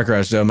get in a car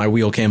crash though. My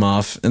wheel came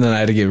off, and then I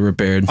had to get it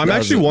repaired. I'm That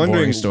was actually a boring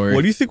wondering, story.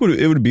 what do you think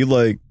it would be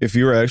like if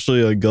you were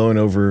actually like going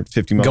over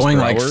 50 miles Going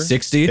per like hour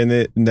 60? and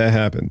that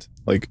happened?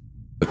 Like,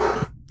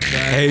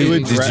 Hey,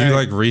 would did drag. you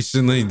like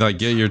recently like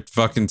get your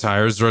fucking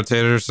tires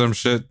rotated or some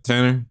shit,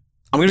 Tanner?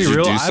 I'm gonna Did be you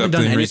real. do I haven't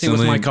done something anything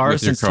with my recently car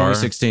with your since car?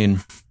 2016.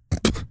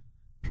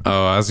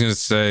 Oh, I was gonna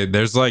say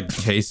there's like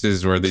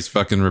cases where these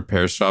fucking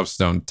repair shops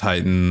don't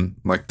tighten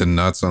like the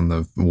nuts on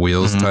the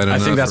wheels tight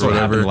enough. I think that's or what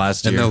whatever, happened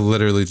last and year. they'll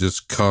literally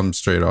just come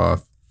straight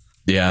off.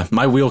 Yeah,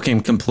 my wheel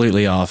came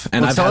completely off,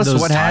 and Well, I've tell had us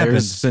those what tires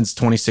happened. since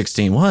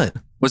 2016. What?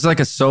 Was it like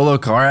a solo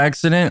car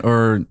accident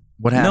or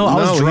what happened? No, I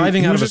was No,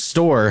 driving he out of a was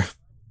store.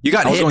 you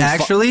got I was hit going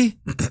actually?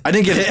 I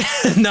didn't get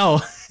hit.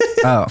 No.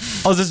 Oh.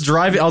 I was just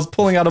driving. I was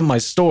pulling out of my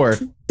store.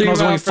 And I was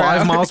going miles per 5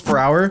 hour. miles per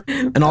hour,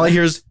 and all I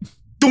hear is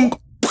dunk.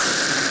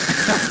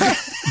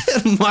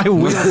 My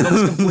wheel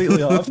comes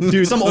completely off.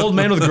 Dude, some old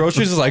man with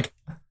groceries is like,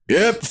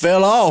 "Yep,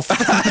 fell off." Damn,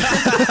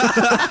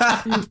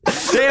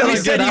 he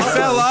said he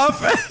fell off.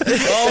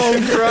 oh,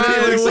 I'm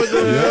crying. What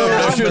the hell?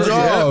 That shit's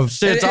off.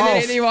 Shit's and off.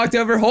 then he walked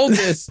over, hold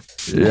this.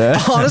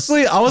 Yeah.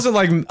 Honestly, I wasn't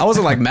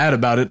like mad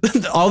about it.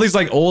 All these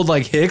like old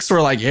like hicks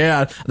were like,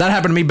 "Yeah, that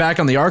happened to me back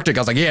on the Arctic."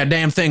 I was like, "Yeah,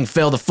 damn thing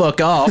fell the fuck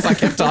off." I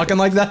kept talking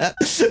like that.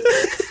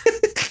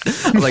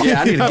 I was like,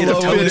 "Yeah, I need to get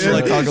love up it. to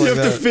like talking You like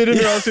have to that. fit in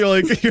or else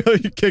you're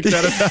kicked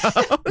out of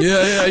town.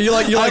 Yeah. You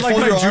like I like fold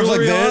my your arms like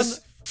jewelry this.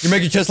 You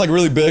make your chest like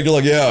really big. You're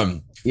like, yeah.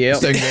 Yep. This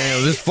thing,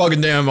 damn, this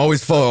fucking damn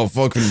always falls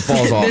off.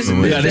 This- of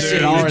me. Yeah, this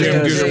shit already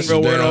Damn does. good for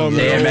wearing on,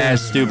 Damn man.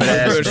 ass, stupid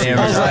ass, damn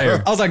I was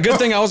tire. like, good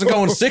thing I wasn't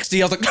going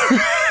 60. I was like,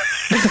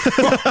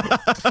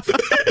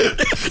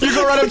 You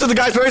go right up to the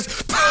guy's face.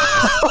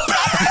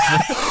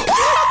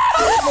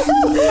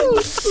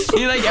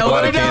 He like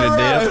elevated Dedicated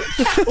dip.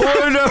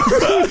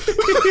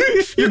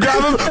 You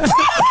grab him.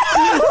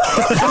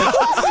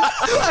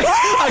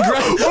 I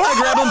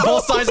grab him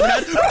both sides of the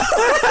head.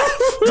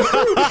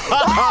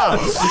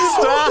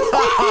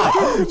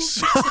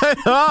 Shut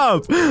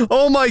up!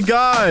 Oh my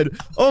god!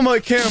 Oh my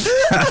Cam!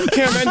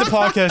 Cam, end the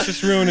podcast.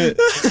 Just ruin it.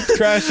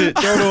 Trash it.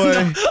 Throw it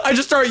away. I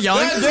just started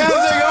yelling. Damn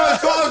thing always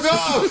falls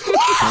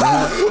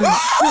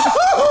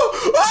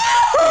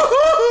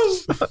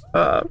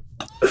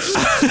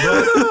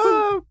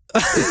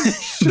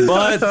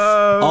But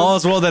all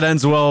is well that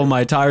ends well.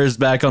 My tire's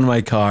back on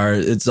my car.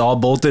 It's all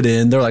bolted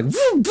in. They're like,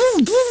 "Vroom,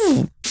 vroom,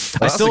 vroom." I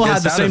that's still a good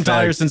had the sound same effect.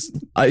 tires since.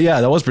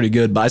 Yeah, that was pretty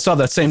good. But I still have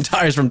that same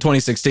tires from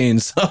 2016.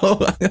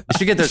 So You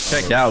should get those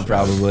checked out,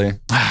 probably.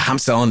 I'm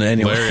selling it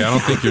anyway. Larry, I don't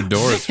think your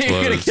door is You're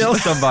gonna closed. kill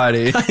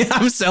somebody.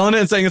 I'm selling it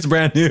and saying it's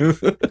brand new.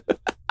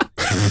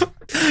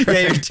 Yeah,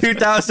 your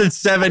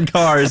 2007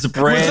 car is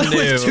brand new.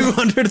 With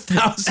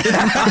 200,000.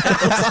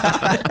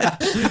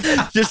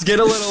 Just get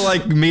a little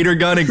like meter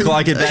gun and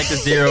clock it back to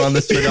zero on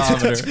the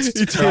speedometer. On the He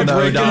takes a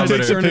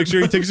odometer.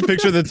 picture. He takes a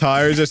picture of the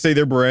tires that say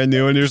they're brand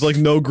new, and there's like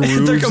no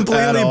grooves. They're at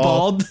completely all.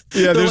 bald.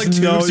 Yeah, They're there's like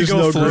no- tubes you there's go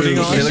no floating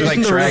grooves. on. They look like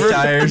in the track river.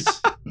 tires.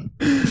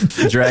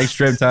 Drag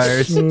strip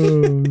tires.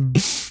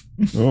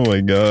 Oh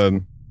my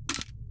god.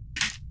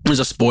 There's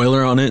a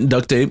spoiler on it,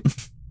 duct tape.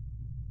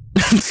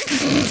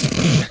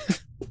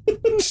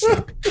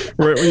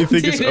 Right when you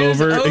think it's Dude, it is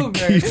over, over.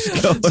 it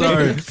keeps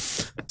going.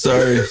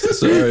 Sorry.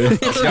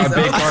 He's got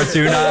big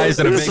cartoon eyes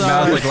and a big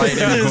mouth like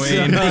Lightning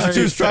McQueen. There's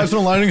 2 stripes and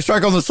a lightning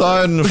strike on the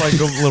side, and if I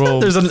go little,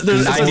 There's a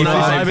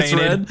 95 95. It's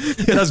red.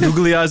 It has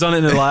googly eyes on it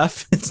and a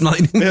laugh. It's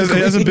lightning. It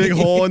has a big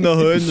hole in the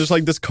hood, and there's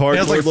like this it cardboard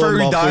has like little furry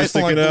muffler dice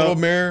and like sticking a little out.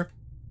 mirror.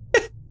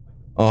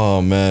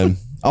 Oh man,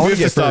 I We want have to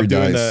to get stop furry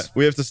doing dice. that.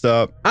 We have to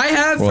stop. I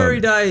have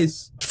furry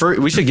dice.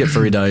 We should get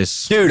furry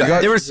dice. Dude,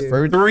 got- there was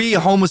Furry- 3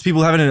 homeless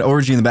people having an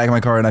orgy in the back of my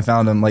car, and I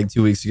found them like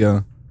 2 weeks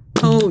ago.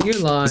 Oh, you're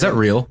lying. Is that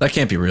real? That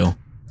can't be real.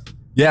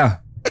 Yeah.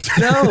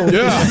 No.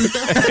 Yeah,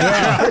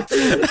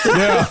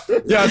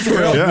 it's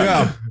real.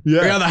 Yeah.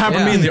 Yeah, that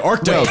happened to me in the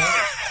Arctic.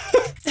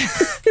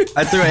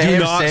 I threw a Do ham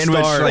not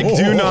sandwich. start. Like,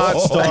 Do not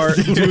start.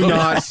 Do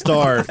not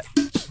start.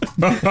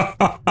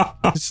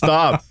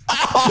 Stop.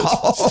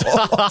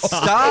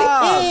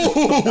 Stop!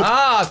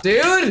 Ah,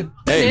 dude.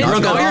 Hey, knock Grunk,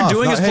 it all you're off.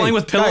 doing is Hey, playing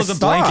with pillows guys, and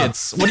stop.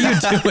 blankets. What are you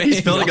doing?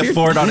 He's building a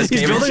fort on his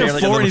He's gaming building chair a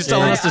like fort a and he's little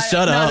telling kid. us to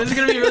shut No, up. this is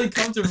gonna be really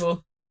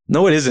comfortable.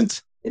 No, it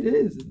isn't. It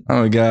is.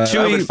 Oh my god. I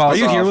hope it Chewy, falls are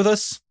you here off. with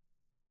us?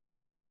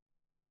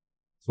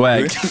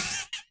 Swag.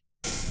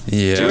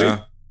 Yeah.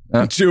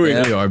 Chewy.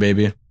 There you are,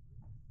 baby.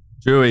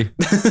 Chewy.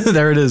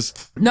 There it is.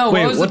 No.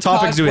 Wait, was what the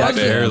topics do we have?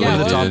 Barely Yeah,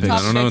 the what was did. I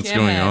topics? don't know that what's Cam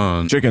going had?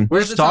 on. Chicken.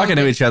 We're just talking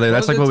to each other.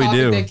 That's like what we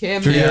do. Dude,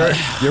 you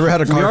ever had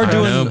a car? We are I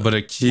doing- know, but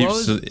it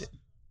keeps. was-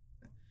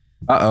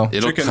 Uh-oh.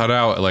 It'll Chicken. cut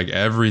out like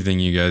everything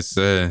you guys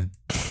say.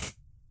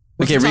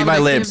 Okay, read my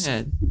lips.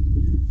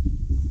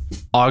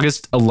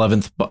 August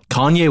 11th.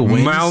 Kanye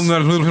wins.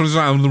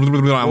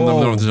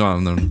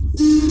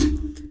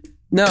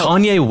 No.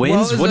 Kanye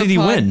wins? was What the did he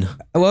pod- win?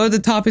 What were the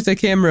topics that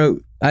Cam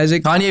wrote?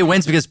 Isaac. Kanye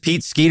wins because Pete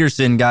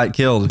Skeeterson got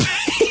killed.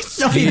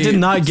 No, he did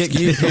not get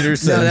No,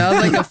 that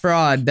was like a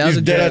fraud. That was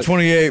a Dead at joke.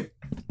 28.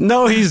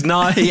 No, he's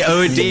not. He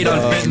OD'd on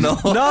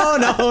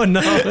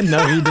fentanyl.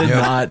 No, he did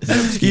not.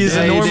 He's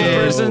Yeah, a he normal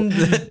did. person.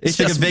 He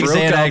took a big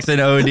Xanax and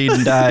OD'd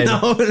and died.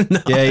 No,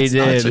 Yeah, he it's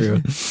not did.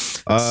 true.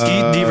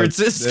 Skeet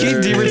Deverson. Skeet there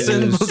it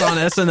Deverson is. was on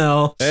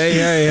SNL. Hey.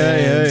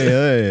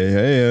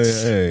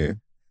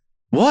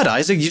 What,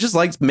 Isaac? You just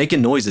like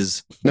making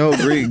noises. No,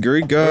 Greek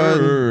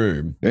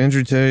God,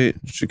 Andrew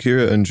Tate,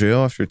 Shakira in jail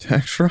after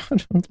tax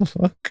fraud. What the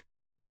fuck?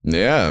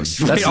 Yeah,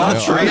 That's all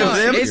not three true. of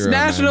them? It's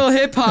National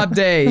Hip Hop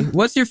Day.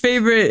 What's your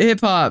favorite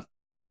hip hop?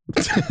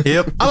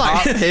 Hip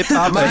hop, hip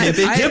hop,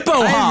 Hippo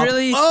I hop.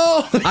 really,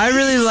 Oh, I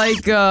really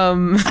like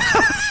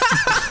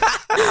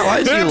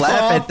Why'd you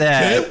laugh at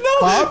that?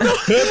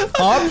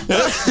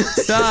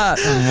 stop.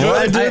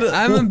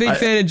 I'm a big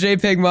fan of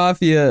JPEG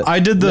Mafia. I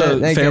did the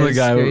That Family guy's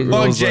Guy. crazy. what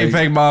Fuck was like-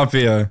 JPEG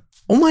Mafia.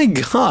 Oh my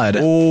god.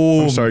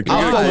 Oh, I'm sorry. Can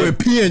I you- fuck with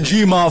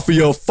PNG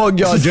Mafia. Fuck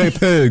y'all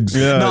JPEGs.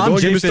 Yeah, No, I'm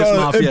don't get me J-Fist started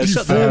on Mafia.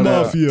 Shut the MP4 hell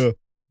up. Mafia.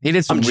 He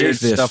did some I'm weird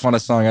J-Fist. stuff on a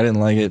song. I didn't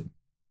like it.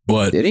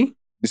 What? Did he?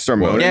 You start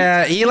moaning?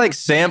 Yeah, he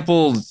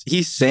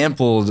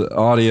sampled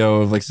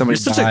audio of like somebody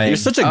dying. You're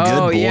such a good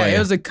Oh boy. yeah, it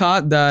was a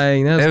cop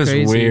dying. That was, It was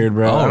crazy. weird,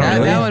 bro. Oh, That,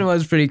 really? that one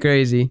was pretty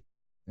crazy.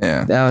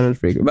 Yeah. That one was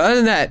pretty good. But other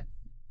than that,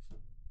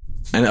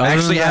 And other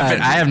Actually, than that-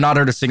 I have not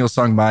heard a single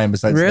song by him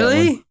besides that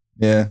really? one.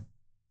 Yeah.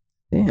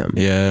 Damn.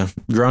 Yeah,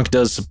 Grunk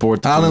does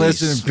support the I only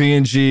police. listen to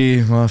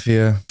PNG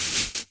Mafia.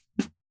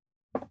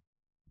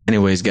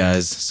 Anyways,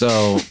 guys, so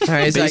All right, so I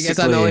guess I'm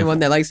basically- the only one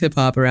that likes hip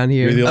hop around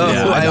here. You're the only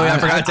Oh, one. I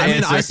forgot to I mean,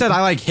 answer. I said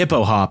I like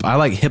hippo hop. I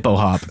like hippo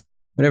hop.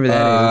 Whatever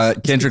that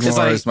is. Kendrick It's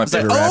Lamar like- is my it's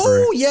like, favorite rapper.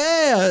 oh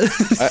yeah.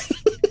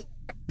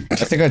 I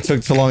think I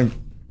took too long.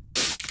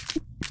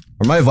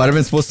 Are my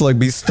vitamins supposed to like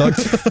be stuck?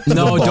 to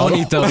No, the don't bottle?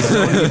 eat those.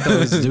 Don't eat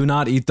those. Do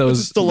not eat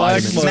those.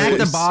 Stalagmites. vitamins.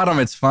 Smack the bottom,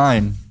 it's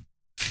fine.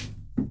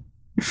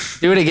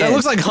 Do it again. That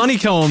looks like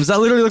honeycombs. That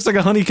literally looks like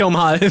a honeycomb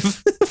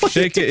hive.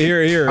 Shake it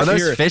here. Are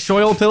those here. fish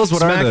oil pills?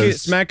 What Smack are those? it.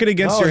 Smack it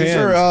against No, your these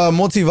hand. are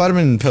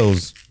multivitamin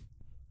pills.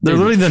 They're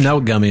literally the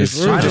note gummies. It's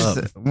Why Shut does-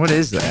 up. what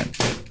is that?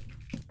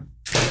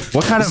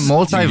 What kind of You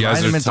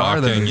guys are multivitamins are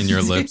talking those? and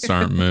your lips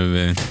aren't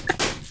moving.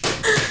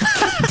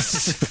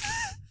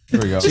 Here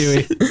we go.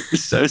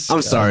 Chewy.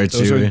 I'm sorry,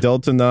 Those are Chewy.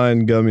 Delta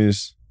 9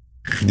 gummies.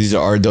 These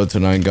are our Delta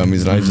 9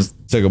 gummies, and I just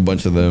took a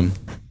bunch of them.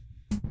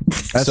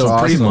 That's so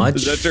pretty awesome. much.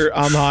 Is that your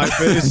I'm high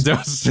face?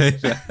 Don't say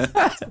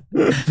that.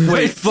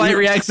 Wait, Flight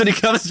reacts when he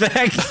comes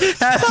back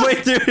halfway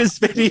through his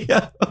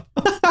video.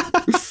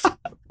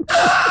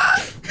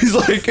 He's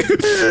like,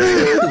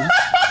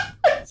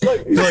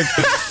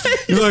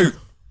 he's like,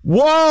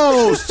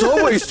 whoa,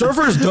 Subway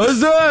Surfers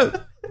does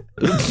that?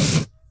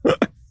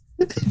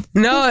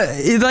 No,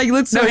 it like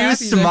looks so No, he was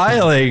happy.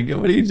 smiling.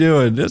 What are you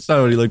doing? That's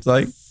not what he looked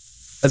like.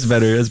 That's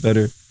better. That's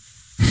better.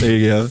 There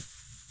you go.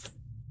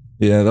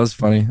 Yeah, that was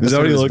funny. That's that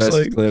one what he of his looks best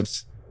like?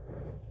 Clips.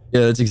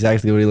 Yeah, that's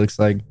exactly what he looks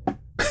like.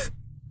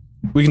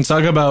 We can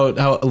talk about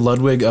how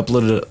Ludwig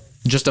uploaded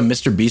just a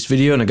Mr. Beast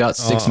video and it got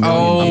 6 million.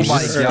 Oh views.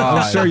 my God.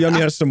 I'm sure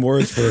Yummy has some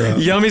words for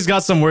Yummy's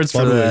got some words for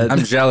Ludwig. that.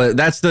 I'm jealous.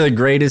 That's the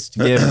greatest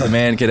gift a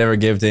man could ever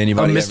give to A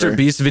anybody. Mr. ever.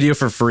 Beast video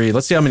for free.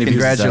 Let's see how many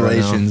views it's at right now.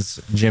 Congratulations,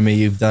 Jimmy.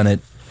 You've done it.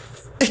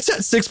 It's at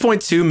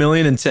 6.2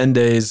 million in 10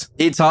 days.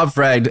 He top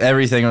fragged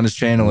everything on his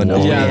channel. And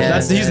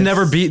He's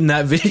never beaten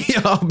that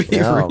video. I'll be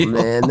Oh real.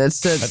 man, that's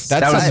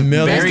That was $1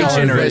 million very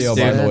generous, video,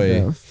 dude. by the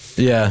way.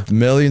 Yeah. $1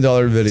 million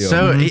video.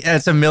 So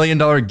it's $1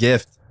 million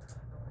gift.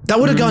 That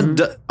would have gone.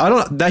 I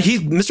don't. That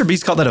Mr.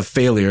 Beast called that a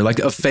failure, like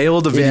a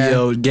failed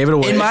video, gave it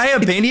away. In my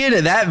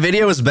opinion, that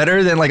video was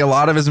better than like a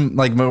lot of his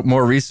like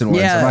more recent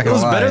ones. Yeah, I'm not it gonna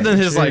was lie. better than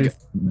his like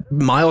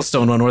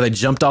milestone one where they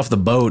jumped off the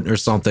boat or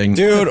something.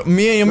 Dude,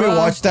 me and Yumi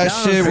watched that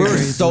that shit. was We were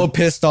crazy. so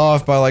pissed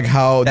off by like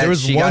how That there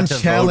was she one got to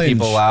vote challenge.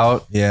 people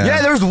out.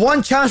 Yeah, there was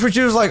one challenge where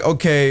she was like,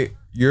 "Okay,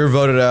 you're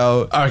voted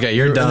out." Okay,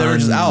 you're done. And they were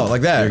just out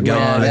like that. You're gone.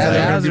 Yeah, Like that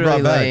that. was Be brought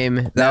really back.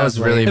 lame. That was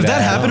really If bad.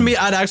 that happened to me,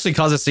 I'd actually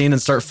cause a scene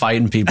and start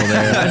fighting people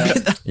there. I'd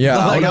be,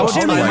 Yeah, like, I would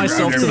tie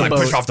myself to the boat.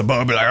 push off the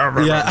boat, be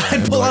like, Yeah,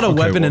 I'd pull out a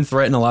weapon and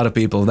threaten a lot of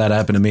people if that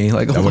happened to me.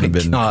 Like, That oh would my have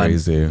been God.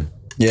 crazy.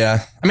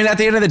 Yeah. I mean, at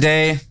the end of the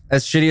day,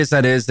 as shitty as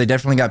that is, they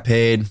definitely got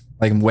paid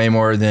like way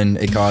more than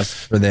it cost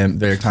for them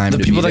their time The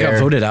to people be that there. got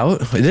voted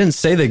out, it didn't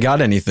say they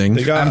got anything.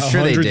 They got I'm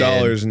sure they did.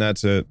 $100 and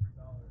that's it.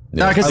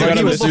 No, because I the gotta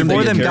people assume they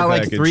before get them care got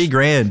like package.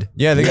 $3,000.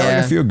 Yeah, they got like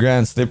Yeah. a few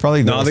grants. They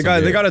probably No, they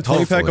got a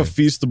 20-pack of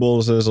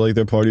Feastables as like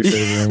their party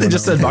favor. They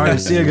just said, "All right,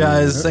 see you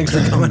guys. Thanks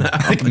for coming out."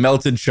 Like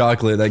melted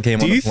chocolate that came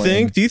Do on you the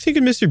plane. think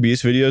in Mr.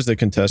 Beast videos the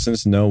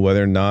contestants know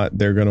whether or not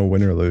they're gonna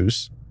win or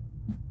lose?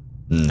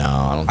 No,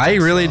 I don't. I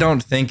think really so.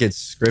 don't think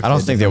it's scripted. I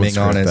don't think if they I'm would being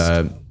script honest.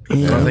 that.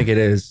 I don't think it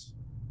is.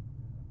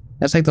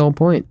 That's like the whole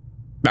point.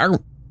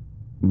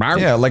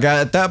 Yeah, like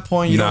at that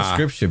point, you don't Nah.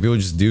 script shit. People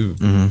just do.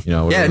 You know.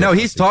 Yeah, whatever no,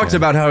 the he's fuck they talked can.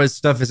 about how his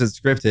stuff isn't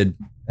scripted,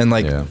 and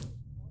like, Yeah.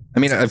 I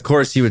mean, of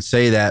course he would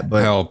say that,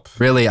 but Help.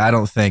 really, I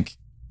don't think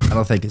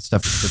his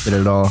stuff is scripted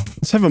at all.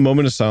 Let's have a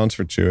moment of silence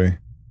for Chewy.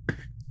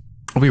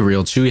 I'll be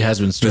real. Chewy has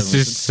been This struggling.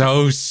 is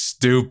so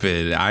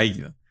stupid.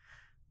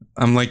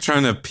 I'm like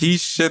trying to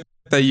piece shit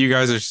that you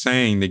guys are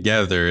saying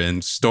together,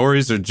 and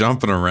stories are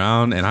jumping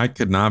around, and I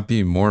could not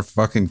be more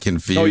fucking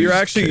confused. Oh, you're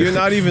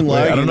not even Wait,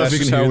 I lagging. don't know That's if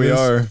you just can how hear we this.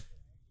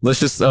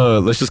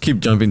 are. Let's just keep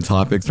jumping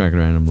topics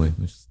randomly.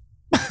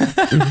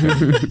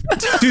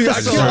 Dude,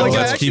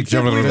 let's keep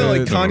jumping That,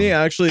 like around. Kanye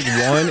actually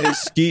won and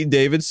Skeet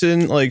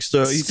Davidson, like so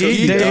he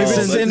Skeet took-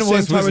 Davidson at the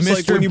was same time, with it's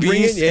like Mr. when you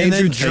bring Beast, in and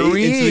Andrew then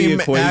Tate into the Dream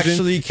equation,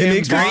 actually it came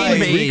makes me by. feel like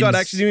Rick God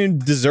actually didn't even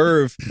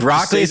deserve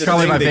Broccoli is to say the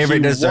probably thing my that favorite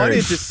he dessert. wanted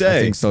to I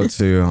say. think so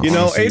too. You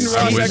know, honestly. Aiden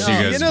I Ross wish you actually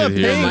guys ended up could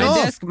hear paying that.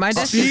 off. My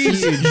desk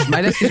is huge.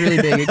 My desk is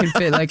really big. It can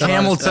fit like a lot of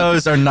Camel stuff.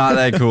 toes are not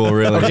that cool,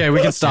 really. Okay,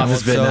 we can stop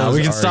this bit now.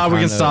 We can Toes stop. are We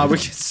can kinda-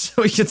 stop.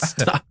 We can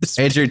stop this.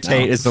 Andrew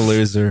Tate is a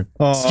loser.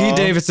 Ski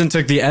Davidson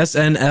took the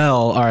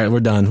SNL. All right, we're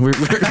done.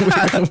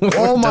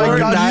 Oh my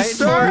God,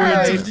 you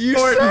Fortnite. served. You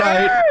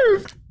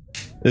served.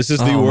 This is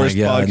the Oh my worst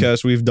God.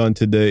 podcast we've done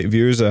today.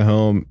 Viewers at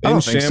home I in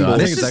don't think so. I shambles. think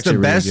This it's is actually the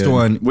really best good.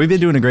 one. We've been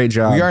doing a great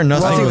job. We are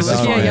nothing Well, without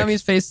looking at Mike.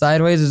 Yummy's face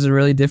sideways is a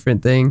really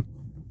different thing.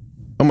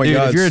 Oh my Dude,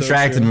 god! if you're so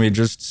attracted to true. me,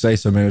 just say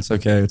so, man. It's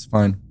okay. It's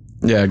fine.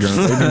 Yeah, Grunk.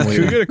 We've been Can we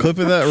waiting. get a clip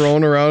of that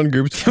rolling around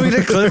group? Can we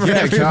get a clip? Yeah,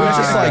 Everywhere?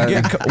 just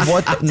like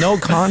what? No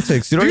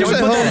context. You don't Dude, even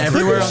put put that that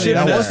everywhere everywhere. on the That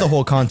internet. was the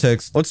whole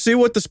context. Let's see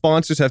what the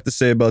sponsors have to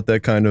say about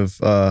that kind of.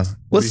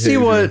 Let's see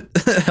behavior. what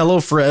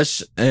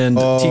HelloFresh and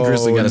T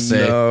Grizzly got to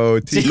say.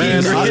 No, T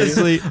Man,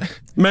 Grizzly. honestly,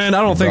 man,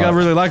 I don't think I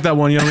really like that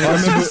one, Yummy.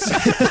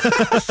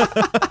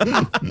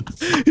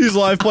 He's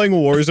live playing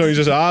Warzone. He's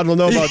just, I don't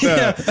know about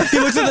Yeah, that. he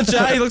looks at the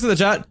chat. He looks at the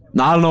chat.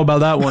 Nah, I don't know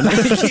about that one. I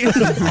don't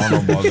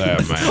know about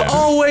that, man.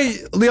 Oh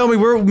wait,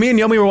 Yomi, me and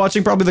Yomi were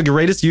watching probably the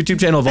greatest YouTube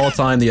channel of all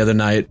time the other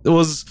night. It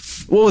was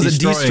what was it?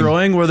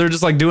 Destroying, where they're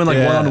just like doing like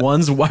Yeah.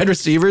 one-on-ones, wide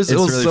receivers. It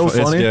was really so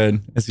fu- funny. It's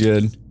good. It's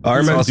good. Iron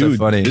It's Man, also dude,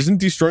 funny. isn't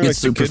Destroying like It's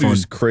the super kid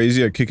who's fun.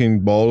 crazy at kicking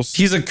balls?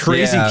 He's a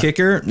crazy Yeah.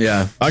 kicker.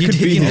 Yeah, I he, could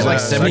he beat can hit his like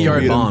ass. I could 70-yard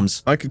beat him.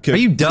 bombs. I could kick. Are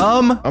you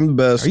dumb? I'm the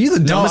best. Are you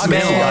the dumbest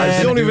man man. alive?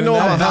 You don't even know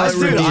about That's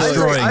highlight dude, reels.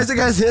 Destroying. Isaac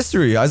has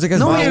history. Isaac has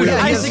No, history. yeah,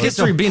 Isaac Isaac is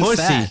history a being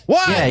pussy. fat.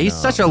 What? Yeah, he's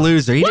such a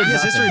loser. He did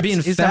His history nothing.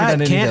 being He's fat never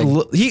done can't.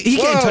 anything. He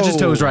can't touch his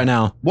toes right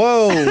now.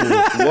 Whoa,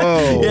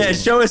 whoa. Yeah,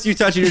 show us you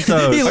touching your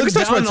toes. He looks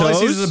touch down my and all he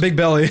sees toes. is a big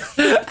belly.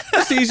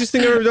 That's the easiest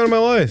thing I've ever done in my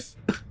life.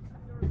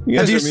 Have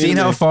guys you are mean seen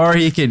to how me. far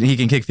he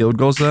can kick field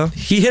goals though?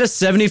 He hit a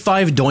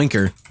 75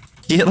 doinker,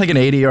 He hit like an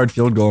 80-yard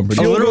field goal. I'm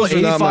pretty a Field sure. literal goals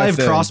are not my 85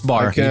 thing.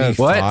 crossbar. I can't.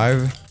 What?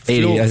 5.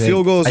 80, I think.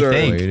 Field goals I are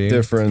think. 80.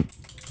 different.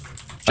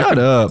 Shut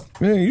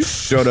up. Man, you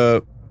shut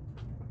up.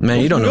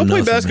 Man, you don't know Go play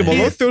nothing, basketball.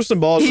 man. Go throw some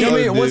balls. to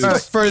other What's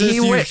dudes. the furthest He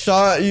you've went-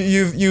 shot?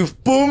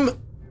 You've boom.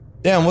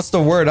 Damn, what's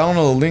the word? I don't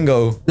know the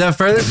lingo. The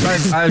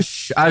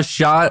furthest I've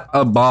shot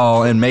a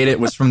ball and made it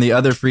was from the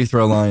other free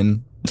throw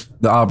line,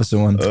 the opposite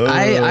one.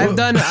 I've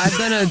done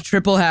a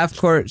triple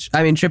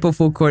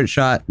full court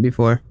shot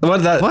before.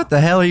 What that? What the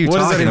hell are you What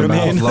does that talking even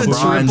about? mean?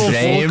 LeBron Triple full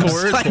James,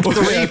 court? like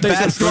 3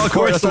 basketball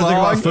courts Something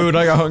about long. food.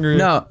 I got hungry.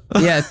 No,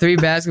 yeah, 3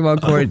 basketball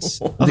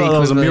courts. I thought that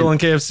was a meal in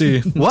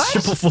KFC. What?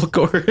 Triple full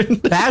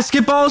court.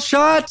 Basketball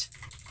shot?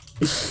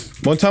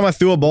 One time I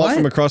threw a ball What?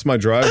 from across my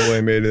driveway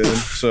and made it in.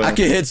 So I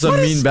can hit some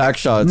mean back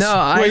shots. No,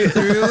 I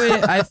threw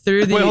it. I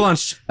threw the. Wait, hold on.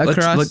 Let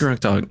across. Grunk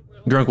talk.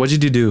 Grunk,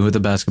 what'd you do with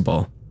the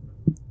basketball?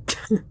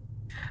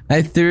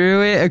 I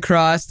threw it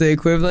across the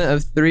equivalent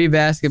of 3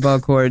 basketball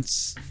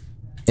courts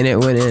and it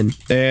went in.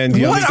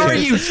 And What are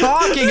you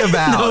talking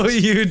about? No,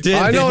 you did.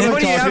 I know what I'm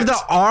What do you talking- have the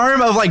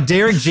arm of like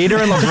Derek Jeter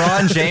and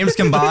LeBron James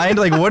combined?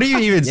 Like, what are you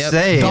even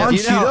saying? Don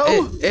You know-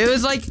 Cheeto? It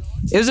was like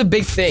it was a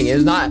big thing. It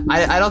was not.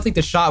 I don't think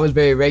the shot was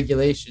very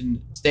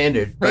regulation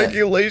standard. but,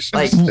 regulation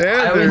like,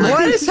 standard.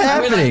 What is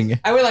happening?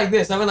 I went like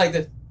this. I went like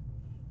this.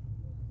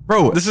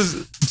 Bro,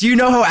 do you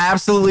know how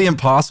absolutely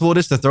impossible it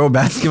is to throw a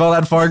basketball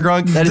that far,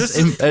 Grunk?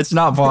 It's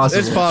not possible.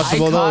 It's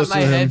possible. I Don't caught listen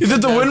my to him. head. You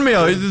did the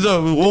windmill. You did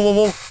the whoa, whoa,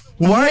 whoa.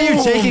 Why are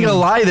you taking a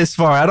lie this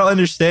far? I don't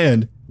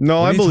understand.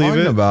 No, What I are you believe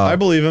talking it. about? I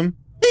believe him.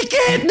 He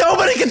can't.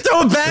 Nobody can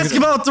throw a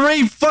basketball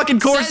 3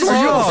 fucking courts Says you.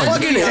 long.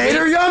 Says you.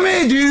 Hater,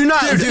 Yummy, do you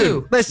not,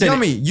 dude? Listen,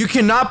 Yummy, you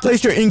cannot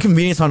place your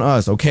inconvenience on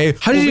us, okay?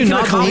 How did you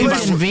not believe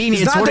accomplish-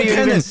 inconvenience? It's not What are you even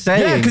dependent.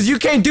 saying? Yeah, because you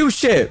can't do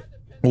shit.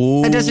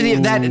 That doesn't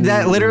even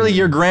that literally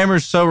your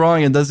grammar's so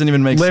wrong. It doesn't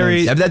even make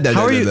Larry, sense.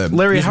 how are you,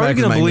 Larry? How are you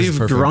going to believe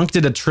Grunk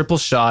did a triple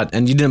shot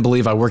and you didn't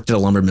believe I worked at a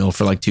lumber mill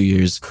for like 2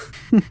 years?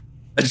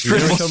 A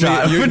triple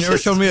shot. You We're never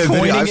just showed me a video.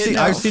 pointing I've it seen,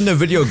 now. I've seen the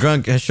video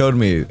Grunk has showed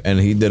me, and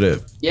he did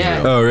it.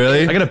 Yeah. Oh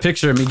really? I got a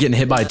picture of me getting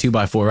hit by a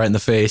 2x4 right in the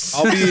face.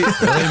 I'll be.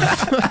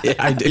 Yeah,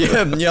 I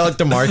did. Yeah, like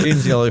the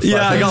markings. Yeah, like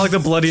Yeah, I got like the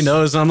bloody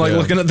nose, and I'm like Yeah.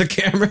 looking at the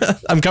camera.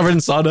 I'm covered in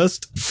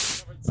sawdust.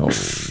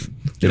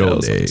 good Yeah, old it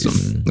was days.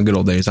 awesome. The good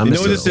old days. I You miss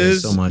know what those this days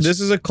is? so much. This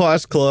is a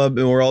class club,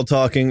 and we're all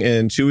talking,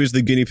 and Chewy's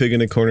the guinea pig in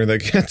the corner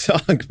that can't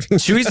talk.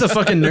 Chewy's the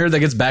fucking nerd that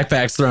gets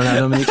backpacks thrown at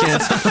him and he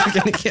can't talk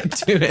and he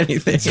can't do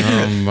anything.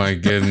 Oh my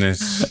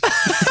goodness.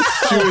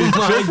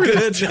 Oh my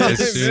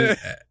goodness.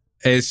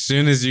 As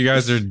soon as you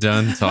guys are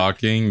done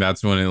talking,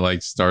 that's when it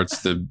like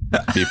starts to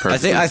be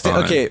perfect. I think.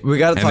 Okay, we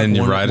gotta And talk. then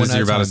one, right one as at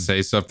you're a about to time.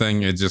 say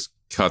something, it just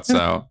cuts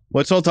out.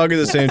 Let's all talk at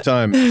the same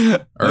time. Earlier,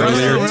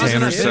 we're not Tanner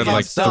gonna said hit like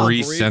myself.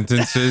 3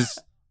 sentences.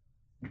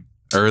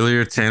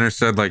 Earlier, Tanner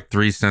said like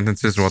 3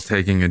 sentences while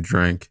taking a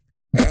drink.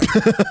 How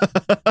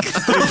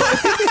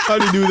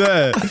do you do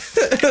that?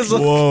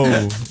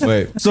 Whoa!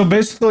 Wait. So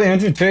basically,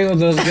 Andrew Tate was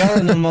this guy,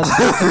 and then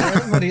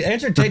everybody,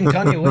 Andrew Tate and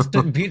Kanye West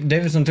and Pete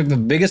Davidson took the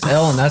biggest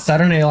L in that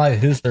Saturday Night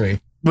Live history.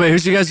 Wait,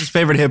 who's your guys'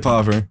 favorite hip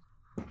hopper?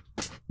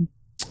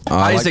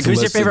 Isaac, to who's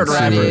your listen favorite to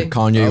rapper?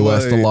 Kanye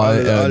West a lot.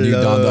 New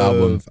Dawn the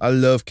album. I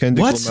love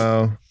Kendrick What?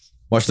 Lamar.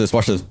 Watch this.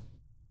 Watch this.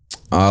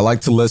 I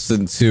like to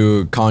listen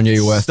to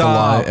Kanye West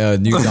Stop. a lot.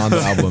 New Dawn the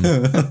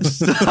album.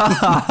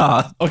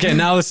 Stop. Okay,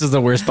 now this is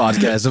the worst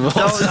podcast of all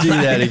Don't time. do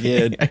that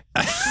again.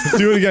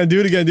 Do it again. Do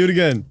it again. Do it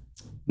again.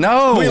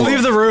 No. Wait,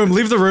 leave the room.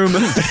 Leave the room.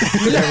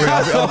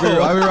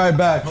 I'll be right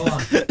back. Hold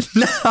on.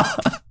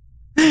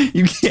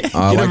 You can't.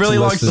 I Get like a really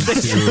to long listen to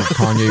space.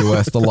 Kanye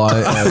West a lot.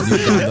 New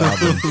Dawn the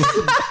album.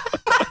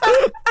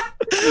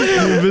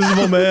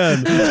 Invisible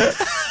man.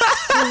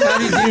 How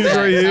did he do that? right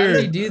How here.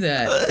 did he do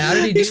that? How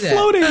did he do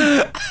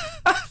that?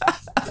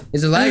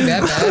 Is it lag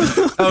that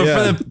bad? Oh,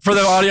 Yeah. for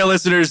the audio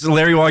listeners,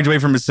 Larry walked away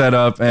from his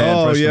setup and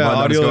Oh, pushed yeah, the button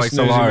on his audio going listeners,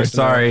 so you hard. missed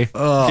Sorry. He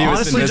was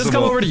Honestly, just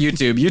come invisible. over to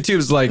YouTube.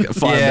 YouTube's like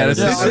 5 Yeah, minutes.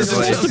 this This is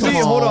supposed to be.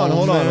 Hold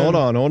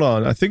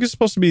on. I think it's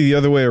supposed to be the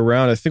other way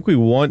around. I think we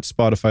want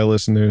Spotify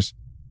listeners.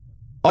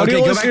 Okay, Audio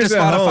go back to listeners at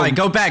Spotify. home,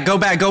 Go back.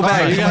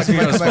 Yeah, you guys can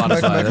go to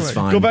Spotify. That's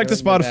fine. Go back to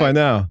Spotify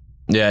now.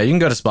 Yeah, you can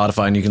go to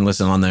Spotify and you can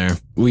listen on there.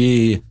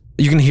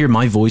 You can hear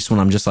my voice when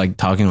I'm just like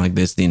talking like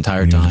this the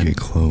entire time.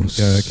 close.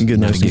 Yeah, I can get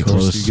Now nice to and get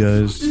close close. to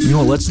you guys. You know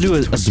what? Let's do a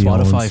be all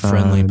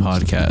Spotify-friendly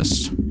inside.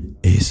 podcast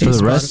for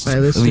the rest Spotify of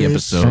the listeners.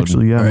 episode.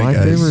 Actually, yeah, Alright, my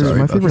guys, favorite, sorry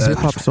my about favorite that. hip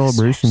hop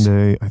celebration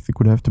day, I think,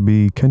 would have to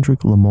be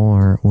Kendrick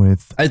Lamar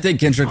with I think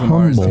Kendrick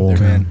Lamar is up there,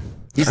 man.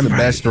 He's the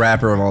best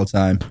rapper of all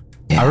time.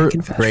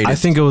 I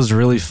think it was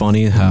really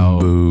funny how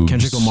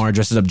Kendrick Lamar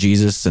dresses up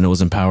Jesus and it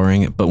was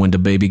empowering, but when the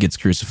baby gets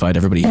crucified,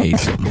 everybody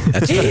hates him.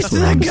 That's what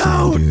I'm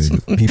saying,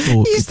 dude.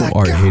 People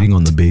are hating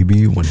on the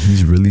baby when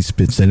he's really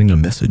sending a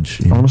message.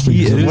 You know? Honestly,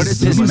 He is. his What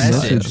is his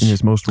message? In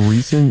his most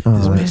recent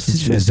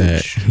message is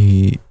that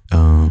he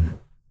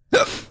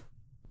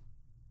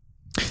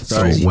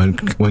Sorry. So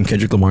when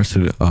Kendrick Lamar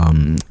said,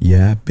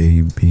 yeah,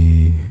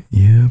 baby,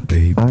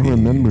 I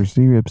remember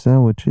syrup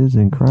sandwiches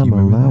and crime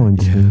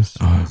allowances.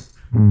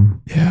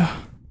 Yeah.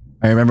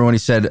 I remember when he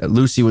said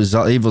Lucy was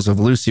evils of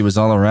Lucy was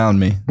all around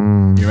me.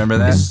 You remember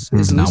that?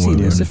 Is Now Lucy we're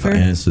learning Lucifer?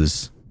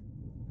 finances.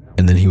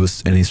 And then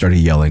he started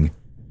yelling.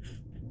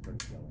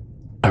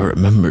 I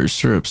remember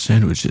syrup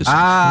sandwiches.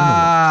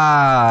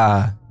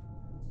 Ah.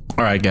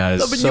 All right,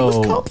 guys.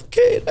 So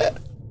complicated.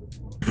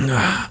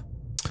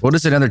 What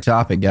is another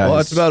topic, guys? Well,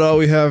 that's about all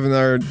we have in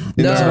our. No,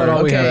 that's about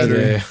all we okay. have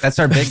today. That's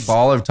our big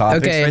ball of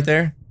topics Okay. right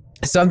there.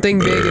 Something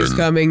big is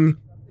coming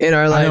in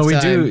our I know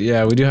lifetime. we do.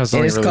 Yeah, we do have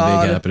something It's really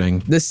called big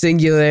happening. The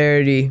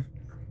singularity.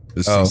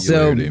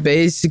 So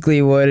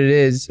basically what it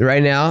is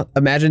right now,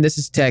 imagine this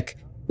is tech.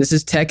 This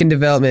is tech and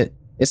development.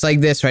 It's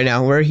like this right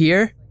now. We're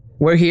here.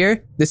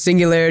 The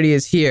singularity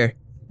is here.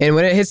 And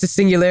when it hits the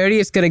singularity,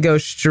 it's going to go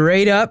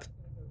straight up.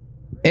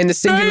 And the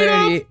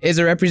singularity is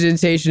a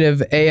representation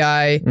of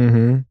AI,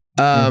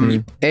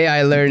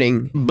 AI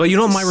learning. But you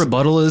know what my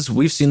rebuttal is?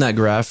 We've seen that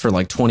graph for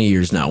like 20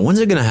 years now. When's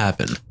it going to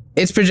happen?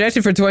 It's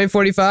projected for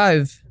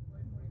 2045.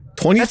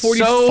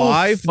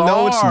 2045? so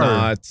No, it's far.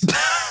 not.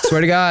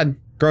 Swear to God.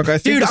 Grunk, I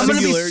think Dude, the I'm gonna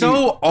be singularity-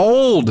 so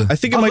old. I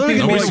think it might be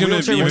Nobody's more gonna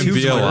wheelchair even with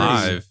be two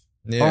alive.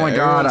 Yeah, Oh my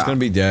God, everyone's gonna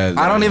be dead.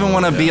 I don't even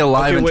want to be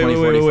alive in wait,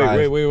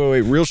 2045.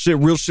 wait. Real shit,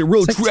 real It's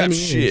like crap 10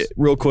 years. shit.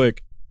 Real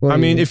quick. What I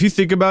do mean, you- if you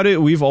think about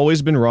it, we've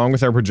always been wrong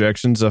with our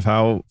projections of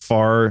how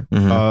far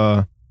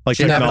like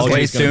Shit happens technology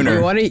way is gonna sooner.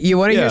 You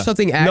want to Yeah. hear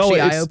something No, actually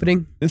it's-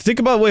 eye-opening? And think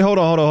about hold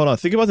on.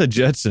 Think about the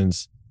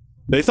Jetsons.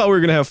 They thought we were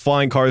gonna have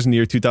flying cars in the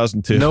year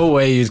 2002. No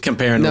way you'd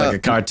compare No. like a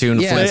cartoon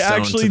Yeah. Flintstone They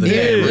actually to the did.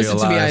 day in real Listen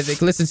to me, life.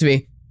 Isaac. Listen to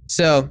me.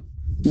 So,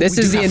 this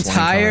We is do the have flying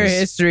entire cars.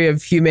 history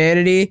of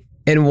humanity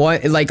in one,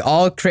 like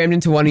all crammed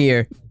into 1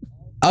 year.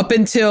 Up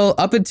until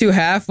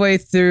halfway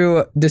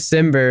through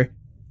December.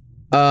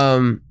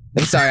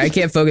 I'm sorry, I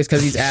can't focus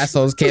because these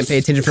assholes can't pay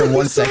attention for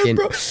 1 second.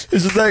 Bro, it's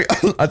just like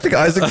I think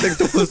Isaac thinks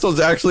the Flintstones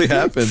actually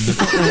happened.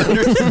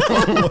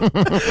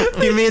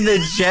 You mean the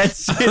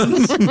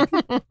Jetsons?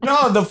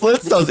 No, the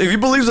Flintstones. If he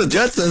believes the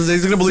Jetsons,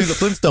 he's gonna believe the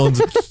Flintstones.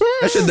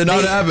 That shit did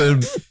not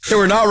happen. They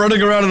were not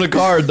running around in a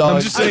car, dog.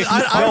 I'm just saying.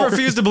 I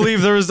refuse to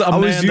believe there was a I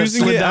man was that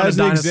using slid it down as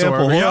a an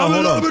dinosaur. example.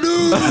 Hold on.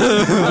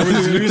 I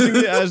was using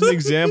it as an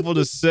example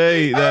to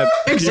say that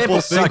people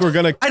Examples think suck. we're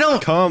gonna I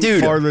don't- come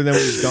dude. farther than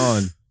we've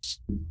gone.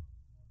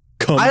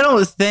 I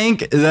don't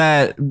think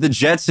that the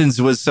Jetsons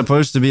was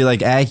supposed to be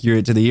like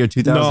accurate to the year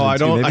 2002. No, I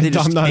don't. Maybe they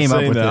just I'm not came up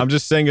saying with that. it. I'm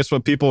just saying it's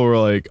what people were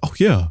like. Oh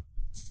yeah,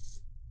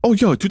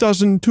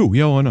 2002.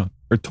 Yeah, why not?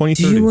 Or Do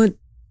 2030. you want...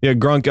 Yeah,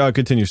 Grunk.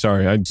 Continue.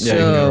 Sorry, I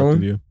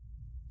interrupted you.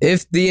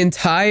 If the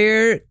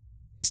entire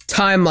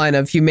timeline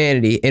of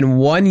humanity in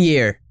 1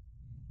 year,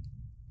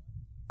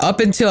 up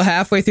until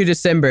halfway through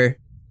December,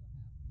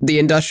 the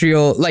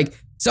industrial,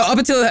 so up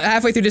until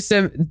halfway through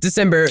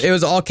December, it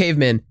was all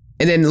cavemen.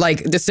 And then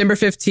like December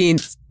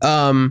 15th,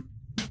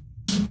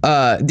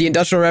 the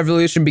Industrial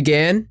Revolution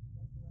began.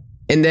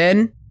 And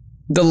then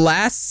the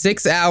last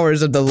 6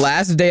 hours of the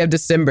last day of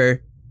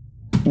December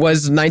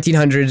was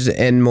 1900s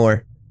and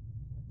more.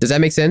 Does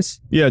that make sense?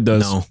 Yeah, it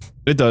does. No.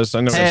 It does.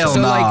 I know. Hell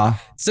So, nah.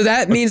 So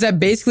that means that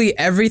basically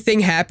everything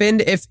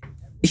happened. If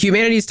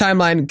humanity's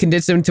timeline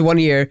condensed into 1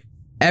 year,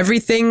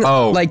 everything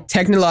like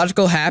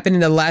technological happened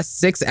in the last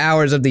 6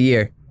 hours of the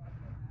year.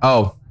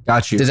 Oh,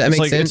 got you. Does that It's make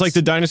like sense? it's like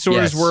the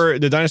dinosaurs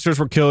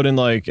were killed in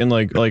like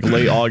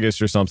late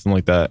August or something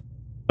like that.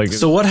 Like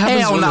So what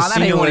happens Hell when nah, the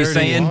that ain't what he's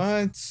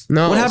singularity? saying.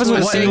 No. What happens so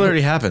when I'm saying,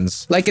 singularity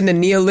happens? like in the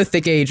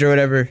Neolithic age or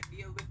whatever.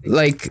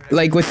 Like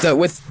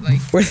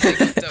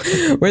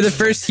where the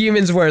first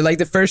humans were, like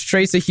the first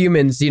trace of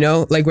humans, you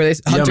know, like where they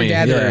hunter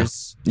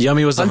gatherers.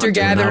 Yummy was a hunter.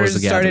 Hunter and I was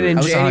gatherers the started gatherer. in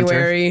I was a hunter.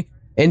 January,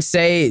 and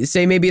say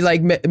maybe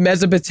like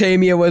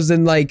Mesopotamia was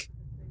in like,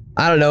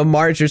 I don't know,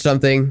 March or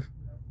something.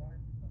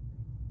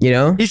 You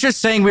know? He's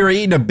just saying we were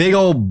eating a big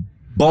old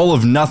bowl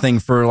of nothing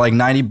for like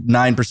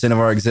 99% of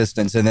our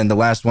existence, and then the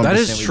last 1% That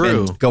is we've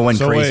true. been going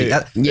So crazy.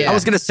 wait. Yeah. I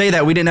was gonna say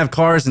that we didn't have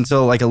cars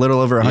until like a little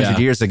over 100 Yeah.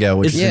 years ago,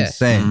 which Yeah. is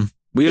insane.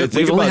 We've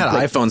think only had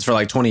about iPhones for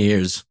like 20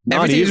 years.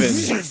 not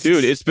Everything's- even,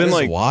 dude. It's been That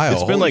is like wild.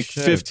 It's been Holy like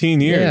shit. 15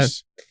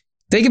 years.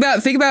 Think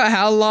about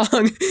how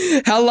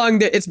long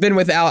that it's been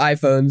without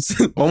iPhones.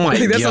 Oh my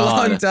Like, that's God. a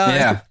long time.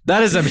 Yeah.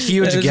 That is a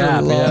huge That is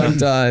gap. a long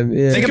time.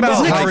 Yeah. Think about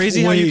Isn't it how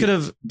crazy how you could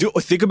have? Dude,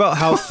 think about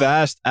how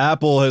fast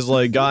Apple has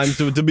like gotten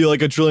to be like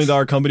 $1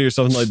 trillion company or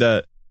something like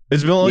that.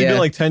 It's been only Yeah. been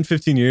like 10,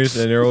 15 years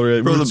and they're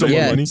already worth so much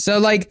Yeah. money.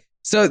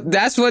 So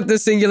that's what the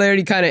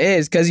singularity kind of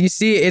is, because you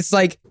see, it's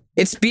like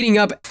it's speeding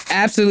up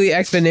absolutely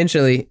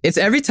exponentially. It's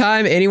every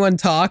time anyone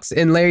talks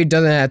and Larry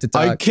doesn't have to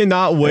talk. I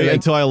cannot wait Like,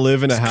 until I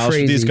live in a it's house with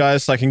these crazy.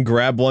 guys so I can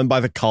grab one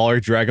by the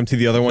collar, drag them to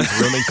the other one's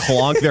room, and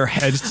clonk their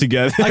heads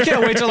together. I can't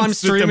wait till I'm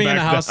Sit them streaming in a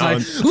back house down.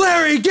 like,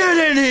 Larry,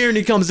 get in here, and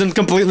he comes in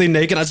completely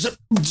naked. I was just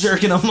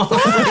jerking him off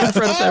in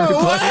front of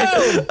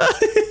everybody.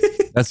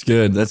 That's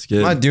good. That's good.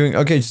 I'm not doing.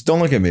 Okay, just don't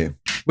look at me.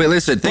 Wait,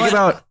 listen. Think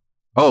about.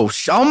 Oh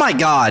my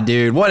God,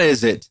 dude. What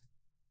is it?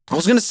 I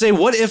was gonna say,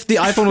 what if the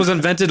iPhone was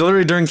invented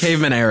literally during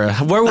caveman era?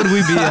 Where would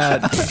we be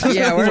at?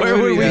 Yeah, where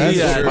would we be That's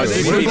at? true. I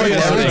think What we'd if like be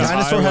at every a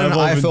dinosaur high had an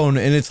level of- iPhone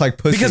and it's like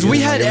pussy? Because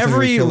we and, had like, everything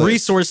every would kill it.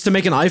 resource to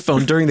make an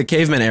iPhone during the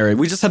caveman era.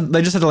 They just had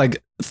to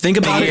like think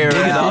about Figure it, it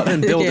dig it out. out,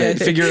 and build Yeah. it,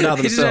 figure it out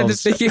They just had to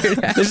themselves. figure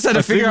it out. They just had to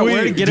I figure think out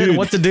where we- to get it dude. and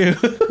what to do.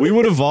 We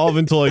would evolve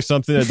into like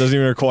something that doesn't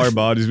even require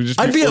bodies. We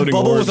just I'd be a floating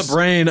bubble orbs. with a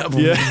brain.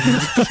 Yeah.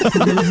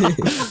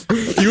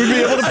 You would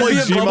be able to play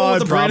I'd be a bubble Gmod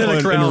with a brain and a Problem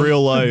in crown.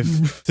 real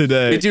life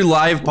today. We do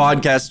live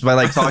podcasts by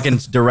like talking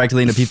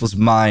directly into people's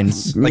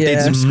minds. Like they'd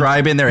Yeah.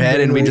 subscribe in their head,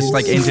 and we just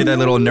like into that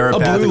little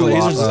neuropathic, blue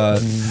laser.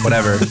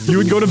 whatever. You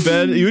would go to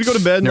bed. You would go to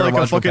bed, and like a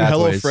Neurological fucking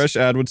pathways. HelloFresh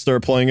ad would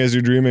start playing as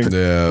you're dreaming.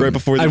 Yeah. Right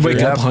before the I'd wake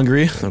dream. up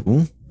hungry.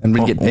 And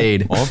we'd get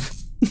paid.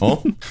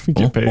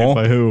 Get paid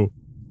by who?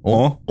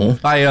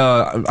 By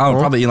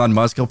probably Elon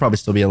Musk. He'll probably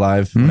still be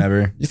alive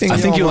whenever. You think? I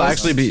think Elon he'll Musk-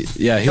 actually be.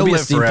 Yeah, he'll He'll be a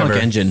live forever.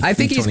 steampunk engine. I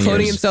think in he's 20 cloning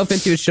years. himself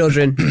into his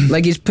children.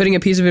 Like he's putting a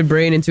piece of his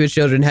brain into his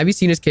children. Have you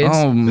seen his kids?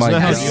 Oh my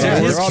that how God. serious Yeah,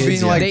 His they're all kids,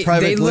 being yeah. like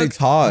privately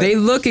taught. They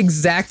look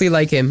exactly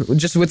like him,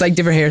 just with like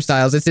different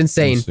hairstyles. It's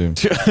insane.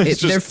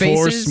 It's their just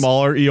four faces-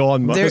 smaller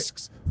Elon they're-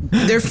 Musks.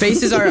 Their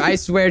faces are, I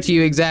swear to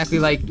you, exactly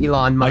like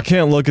Elon I Musk.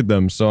 can't look at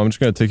them, so I'm just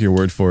gonna take your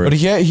word for But it.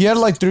 he had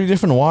like 3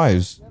 different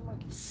wives.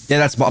 Yeah,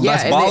 that's Yeah,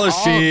 that's and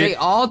baller they shit.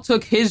 all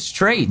took his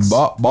traits.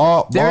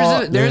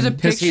 There's a 'Cause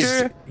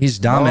picture. he's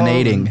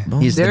dominating.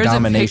 He's the There's a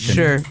domination.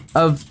 picture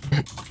of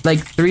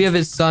like 3 of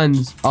his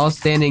sons all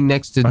standing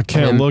next to I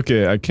can't him. look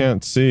it. I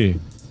can't see.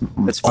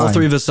 That's fine. All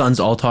 3 of his sons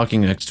all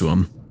talking next to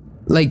him.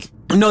 Like,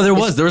 No, there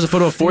was a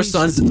photo of 4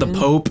 sons, the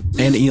Pope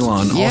and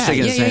Elon, all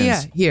shaking his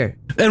hands. Here.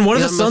 And one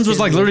of the Elon sons Musk was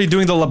like is- literally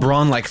doing the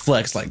LeBron like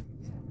flex, like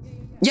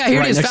Yeah, here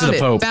right it is. next to Found the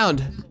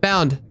it. Pope.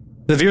 Found.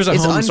 the viewers at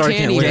It's home. Sorry,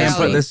 can't uncanny wait.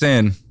 valley. Put this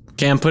in.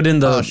 Cam, put in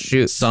the Oh,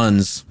 shoot.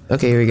 sons.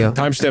 Okay, here we go.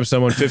 Timestamp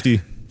someone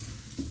 50.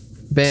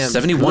 Bam.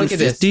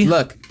 7150?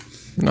 Look at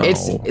this. Look. No.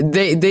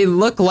 It's they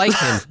look like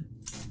him.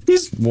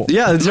 He's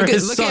yeah. These are Look at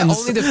his look sons. at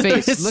only the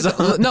face. His Look,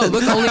 sons. no,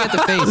 look only at the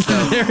face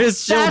though. They're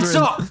his children.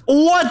 That's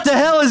what the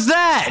hell is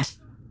that?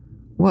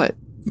 What?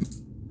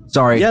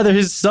 Sorry. Yeah, they're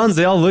his sons.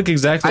 They all look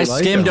exactly I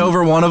like skimmed him.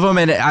 over one of them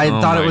and I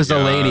Oh thought my it was a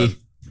God. lady.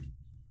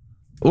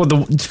 Well, the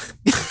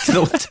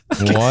What?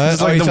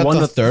 It's Oh, like you the said one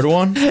the that- third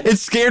one? It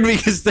scared me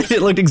because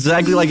it looked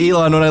exactly like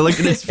Elon when I looked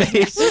at his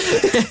face.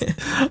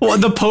 well,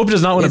 the Pope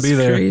does not want to It's be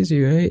there.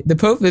 crazy, right? The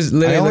Pope is I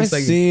literally only looks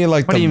like see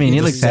like What do you mean? He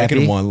the looks second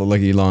happy. one look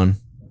like Elon.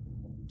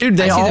 Dude,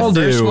 they I see all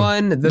the first do.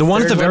 one. The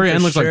one at the third very for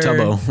end looks like sure.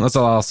 Tubbo. That's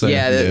all I'll say.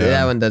 Yeah, Yeah.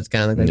 that one does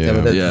kind of look like Yeah.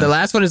 Tubbo. The, Yeah. the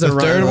last one is a The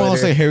third one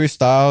looks like Harry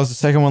Styles. The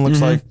second one looks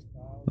like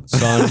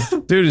Son.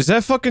 Dude, is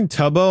that fucking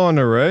Tubbo on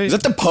the right? Is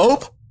that the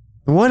Pope?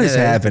 What is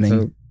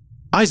happening?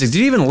 Isaac, did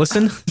you even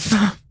listen?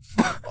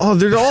 Oh,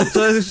 they're all.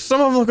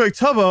 Some of them look like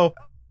Tubbo.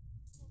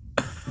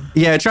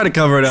 Yeah, try to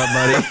cover it up,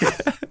 buddy.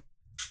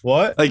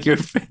 What? Like your.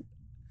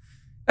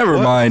 Never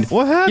mind.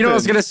 What happened? You know what I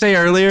was gonna say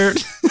earlier?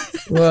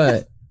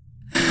 What?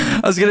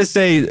 I was gonna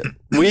say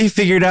we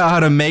figured out how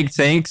to make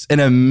tanks, and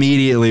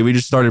immediately we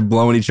just started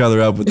blowing each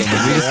other up with them.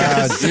 We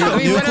just Yeah, dude, I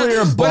mean,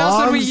 nuclear what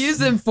else would we bombs? use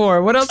them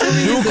for? What else would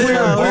we use them Nuclear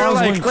for? we were bombs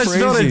like, went let's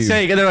build a crazy.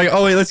 tank, and they're like,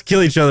 oh wait, let's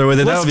kill each other with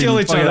it. Let's That would kill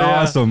be each fucking other,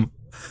 yeah. awesome.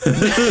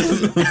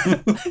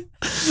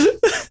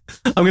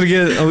 I'm gonna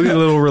get a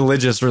little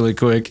religious really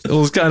quick. It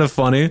was kind of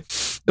funny.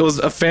 It was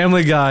a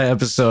Family Guy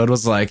episode.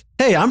 Was like,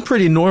 hey, I'm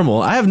pretty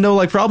normal. I have no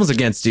like problems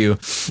against you.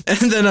 And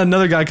then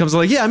another guy comes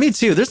like, yeah, me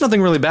too. There's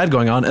nothing really bad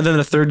going on. And then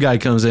the third guy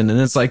comes in and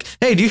it's like,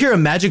 hey, do you hear a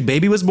magic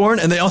baby was born?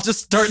 And they all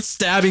just start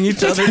stabbing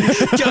each other,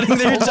 cutting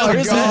their each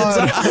other's heads.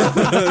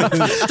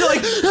 They're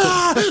like,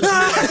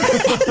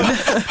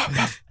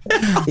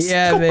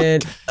 Yeah, man.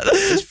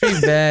 It's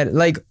pretty bad.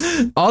 Like,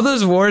 all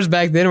those wars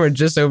back then were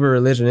just over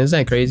religion. Isn't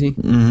that crazy? It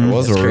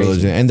was a That's crazy.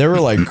 religion, and they were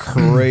like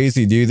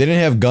crazy, dude. They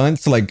didn't have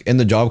guns to like end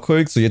the job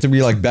quick, so you have to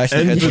be like bashing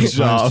End heads the with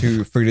guns job.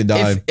 to for you to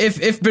die.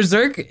 If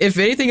Berserk, if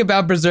anything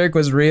about Berserk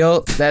was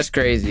real, that's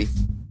crazy.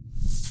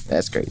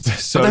 That's crazy.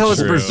 So What the hell is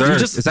true.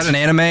 Berserk? Is that an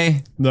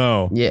anime?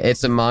 No. Yeah,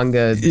 it's a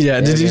manga. yeah,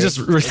 did you anime. just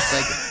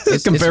It's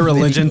like compare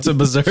religion to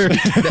Berserk?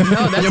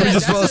 No, that's we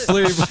just fell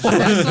asleep. That's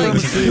like,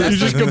 You that's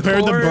just like compared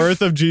the core-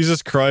 birth of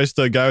Jesus Christ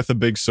to a guy with a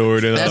big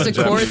sword. And That's a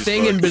core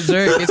thing in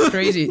Berserk. It's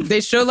crazy. They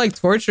show like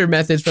torture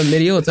methods from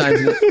medieval times,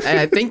 and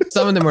I think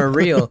some of them are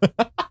real.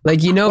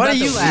 Like, you know, What about are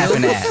the you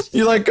laughing wheel? at?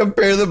 You like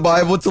compare the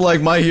Bible to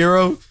like My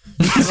Hero.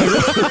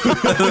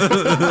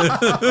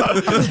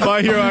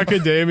 My Hero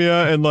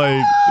Academia and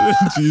like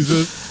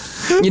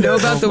Jesus. You know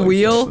about the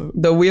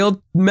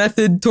wheel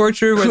method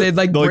torture where they'd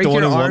like Like break the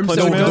one your in One arms Punch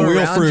so Man? it The go wheel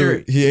around your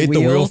fruit. He ate the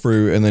wheel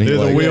fruit, and then he Yeah,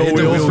 the like wheel ate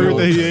the fruit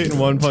that he ate in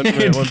One Punch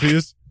Man, One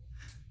Piece.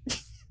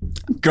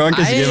 Grunk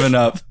is I- giving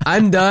up.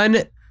 I'm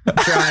done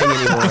trying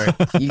anymore.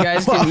 You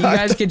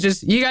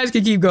guys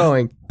can keep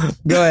going.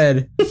 Go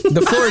ahead.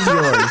 The floor is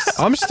yours.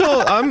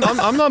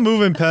 I'm not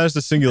moving past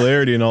the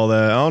singularity and all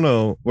that. I don't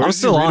know. Where I'm did you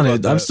still read on about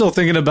it. I'm that? still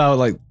thinking about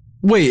like,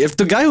 wait, if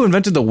the guy who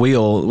invented the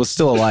wheel was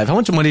still alive, how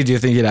much money do you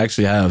think he'd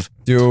actually have?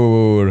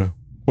 dude.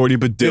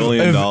 $40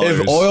 billion.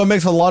 If oil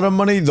makes a lot of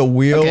money, the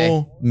wheel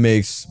Okay.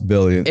 makes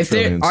billions. If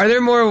there trillions. are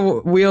there more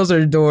wheels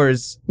or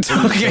doors?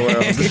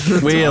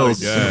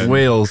 Wheels. God.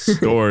 Wheels.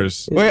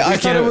 doors. Wait, I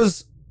thought it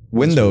was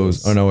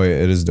windows. Oh no, wait,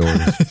 it is doors.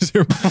 Is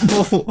there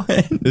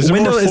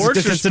Window more is forks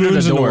or considered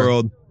a spoons in the door.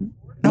 world?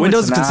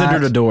 Windows it's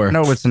considered not. a door.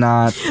 No, it's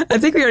not. I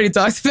think we already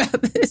talked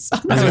about this. I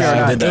think I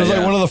already did It was that, like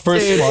yeah. one of the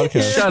first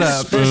podcasts. Shut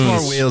up. There's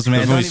more wheels,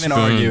 man. Don't even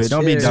argue it.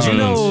 Don't be Spoons.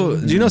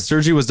 dumb. Do you know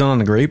surgery was done on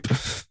a grape?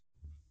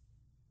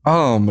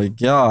 Oh my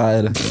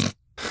god.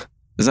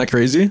 Is that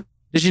crazy?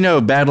 Did you know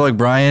Bad Luck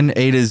Brian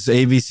ate his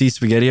ABC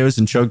SpaghettiOs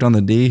and choked on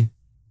the D?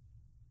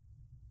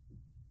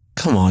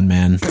 Come on,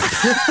 man.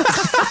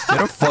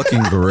 Get a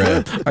fucking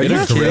grip. Are Get you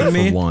a kidding grip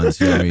me? for once.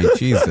 You know what I mean?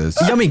 Jesus.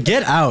 Yummy,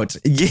 get out.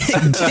 Get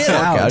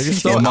out. God, you're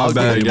so my outdated.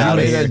 bad, We get outta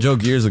made here. that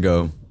joke years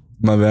ago.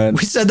 My bad.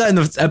 We said that in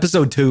the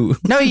episode 2.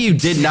 No, you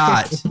did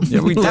not.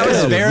 Yeah, we That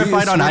was did.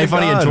 verified on We swear to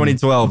iFunny in God.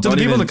 2012. To the Don't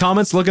people in even- the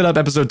comments, look it up.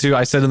 Episode 2.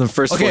 I said in the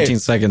first Okay. 14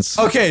 seconds.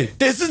 Okay,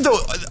 this is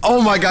the.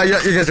 Oh my god, you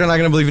guys are not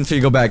gonna believe until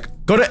you go back.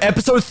 Go to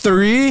episode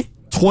 3,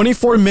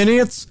 24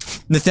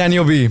 minutes.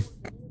 Nathaniel B.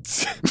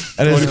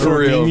 That is 24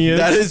 real. minutes?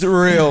 That is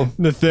real.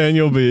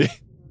 Nathaniel B.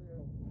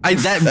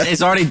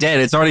 It's already dead.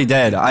 It's already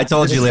dead. I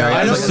told you, Larry.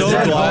 I'm was so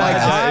like,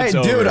 glad. It's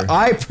dude, over.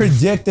 I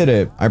predicted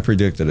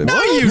it.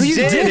 No, you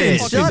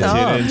didn't. Shut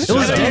up. It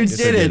was you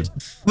didn't.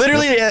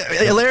 Literally,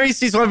 Larry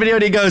sees one video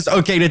and he goes,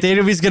 "Okay,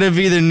 Natavi's gonna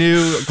be the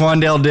new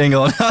Quandale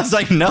Dingle." And I was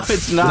like, "No,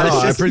 it's not." No, It's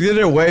I just- predicted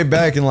it way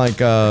back in like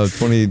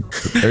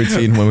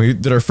 2013 when we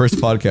did our first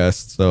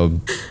podcast. So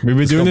We've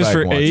been doing go this back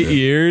for and watch 8 it.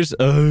 years.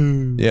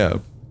 yeah.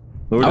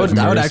 Lord I would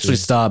have actually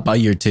mercy. stop by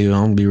year 2.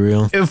 I'll be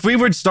real. if we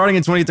were starting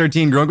in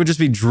 2013, Grunk would just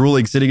be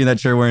drooling, sitting in that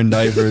chair wearing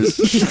diapers.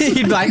 He'd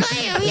be like,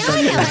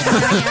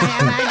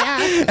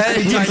 And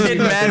he'd get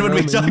mad when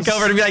we talk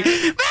over and be like,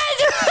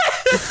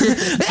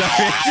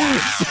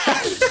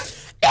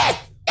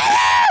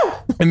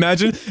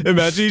 Imagine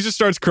he just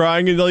starts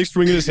crying and like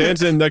swinging his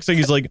hands, and next thing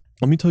he's like,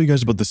 "Let me tell you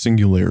guys about the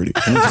singularity."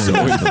 Let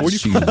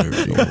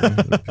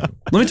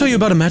me tell you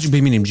about a magic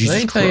baby named Jesus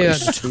Let me tell you about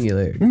Christ. the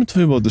singularity. Let me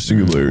tell you about the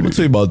singularity. Let's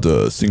tell you about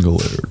the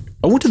singularity.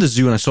 I went to the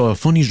zoo and I saw a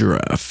funny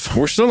giraffe.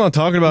 We're still not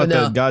talking about But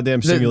no, that goddamn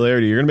the-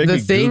 singularity. You're gonna make me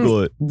thing,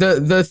 Google it.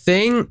 the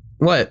thing.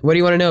 What do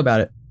you want to know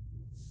about it?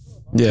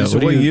 Yeah, So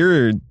what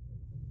year?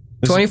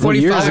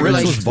 2045 or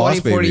like Rachel's Boss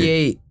Baby?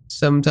 2048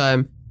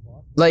 sometime.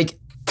 Like,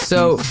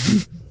 so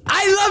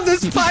I love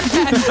this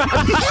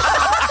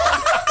podcast.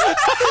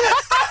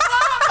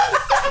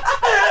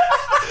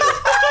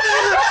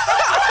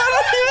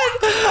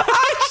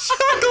 I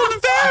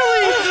chuckled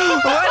barely.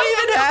 What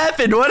even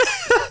happened?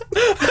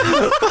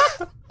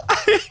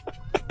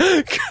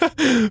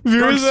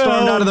 Viewers at stormed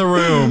home, out of the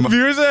room.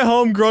 Viewers at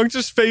home, Grunk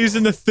just phased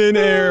into thin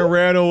air and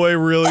ran away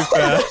really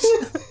fast.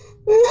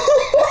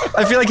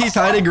 I feel like he's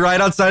hiding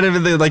right outside of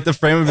the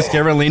frame of his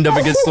camera, leaned up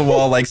against the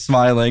wall, like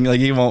smiling, like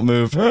he won't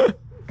move.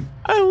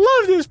 I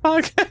love this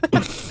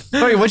podcast.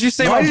 Wait, what'd you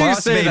say Why about did you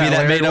Boss say Baby that, that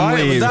Larry? made him Why-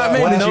 leave? that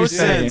made What did no you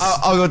say? sense.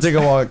 I'll go take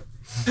a walk.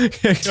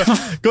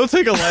 Go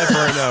take a lap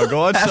right now.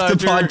 Go outside. Half the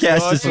dude. Go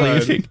podcast is outside.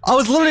 leaving. I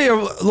was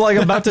literally like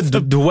about to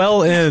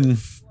dwell in.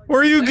 Where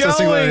are you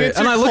going? Larry. It's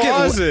And your I look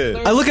closet.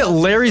 at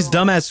Larry's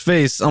dumbass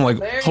face. I'm like,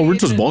 oh, we're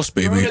just boss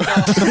baby. He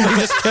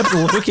just kept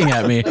looking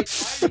at me.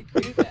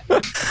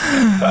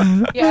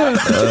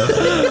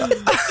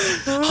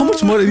 How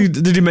much money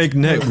did he make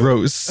net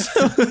gross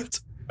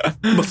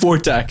before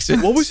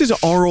taxes? What was his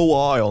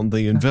ROI on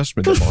the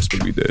investment that Boss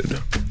Baby did?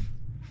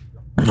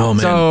 Oh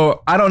man.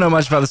 So I don't know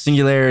much about the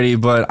singularity,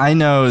 but I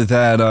know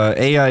that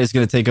AI is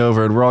going to take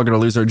over, and we're all going to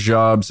lose our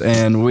jobs.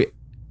 And we,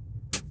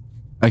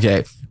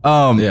 okay,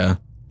 yeah.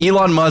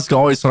 Elon Musk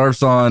always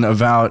harps on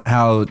about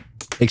how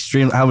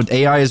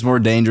AI is more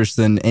dangerous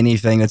than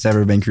anything that's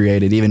ever been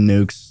created, even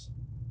nukes.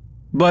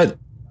 But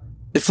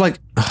if like,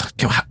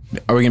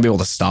 are we gonna be able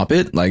to stop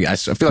it? Like, I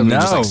feel like we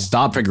just No. like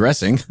stop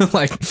progressing.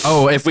 Like,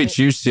 Oh, if we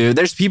choose to.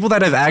 There's people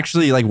that have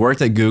actually like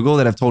worked at Google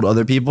that have told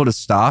other people to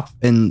stop,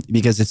 and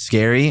because it's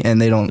scary and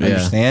they don't Yeah.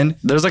 understand.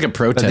 there's like a But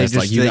protest.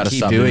 Like, you gotta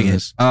stop doing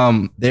this.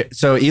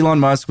 So Elon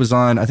Musk was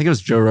on, I think it was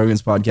Joe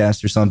Rogan's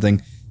podcast or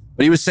something,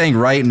 but he was saying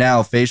right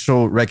now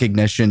facial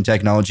recognition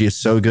technology is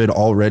so good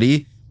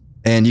already,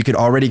 and you could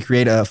already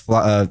create a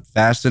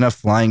fast enough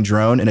flying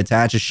drone and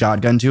attach a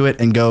shotgun to it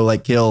and go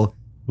like kill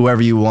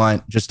whoever you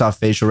want just off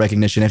facial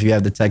recognition if you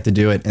have the tech to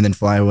do it, and then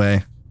fly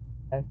away.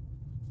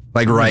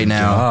 Like right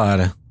now.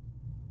 God,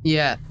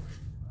 Yeah.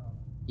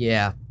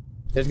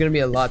 There's gonna be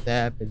a lot to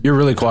happen. you're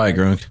really quiet,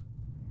 Grunk.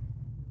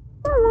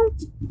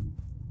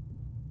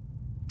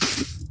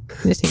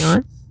 This thing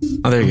on?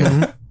 Oh, there you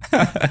go.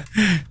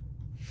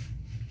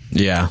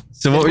 Yeah,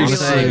 So what were you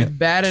There's gonna be, saying? like,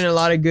 bad and a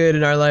lot of good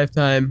in our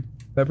lifetime,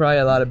 but probably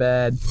a lot of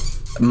bad.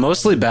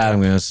 mostly bad.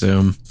 I'm gonna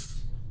assume.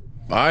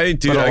 I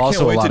But can't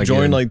also a wait lot to of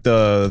join good. like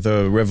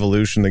the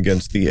revolution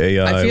against the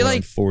AI. I feel around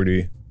like-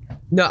 40.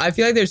 No, I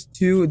feel like there's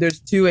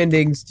two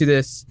endings to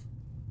this.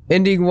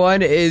 Ending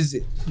one is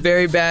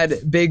very bad,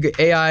 big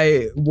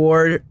AI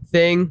war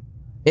thing.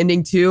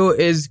 Ending two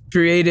is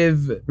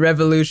creative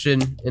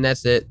revolution, and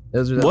that's it.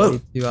 Those are the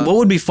only two. What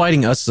would be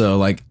fighting us though?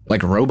 Like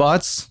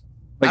robots?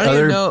 Like I don't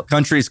even other know.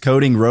 countries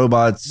coding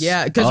robots.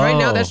 Yeah, because right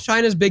now Oh. that's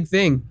China's big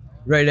thing.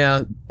 Right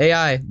now,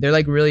 AI. They're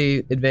like really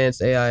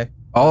advanced AI.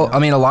 I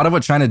mean, a lot of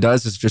what China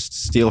does is just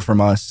steal from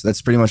us.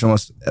 That's pretty much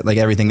almost like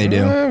everything they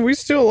do. We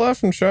steal a lot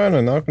from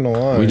China, not gonna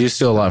lie. We do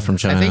steal a lot from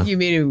China. I think you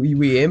mean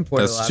we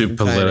import That's a lot too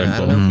from China. I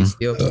don't know if we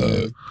steal from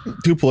them.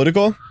 Too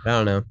political? I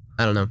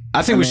don't know.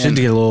 I think we should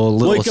get a little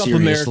Wake up,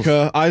 serious.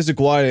 America. Isaac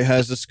White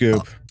has the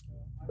scoop.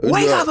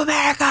 Wake up,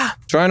 America!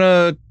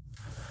 China.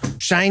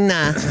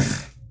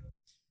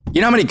 You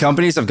know how many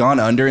companies have gone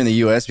under in the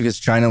U.S. because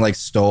China like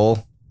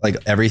stole like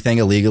everything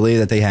illegally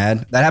that they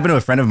had? That happened to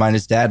a friend of mine.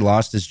 His dad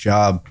lost his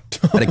job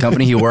at a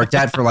company he worked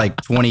at for like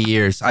 20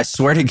 years. I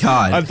swear to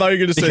God. I thought you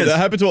were gonna say Because- that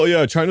happened to.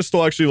 Yeah, China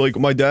stole actually. Like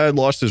my dad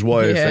lost his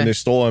wife, Yeah. and they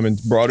stole him and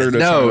brought her to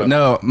China.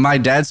 No.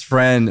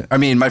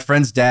 My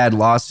friend's dad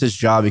lost his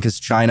job because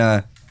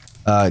China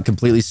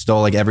completely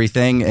stole like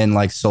everything and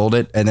like sold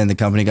it, and then the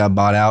company got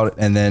bought out,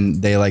 and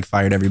then they like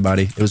fired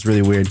everybody. It was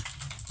really weird.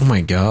 Oh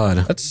my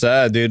god. That's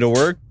sad, dude.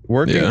 The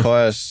working Yeah.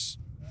 class.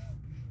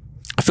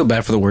 I feel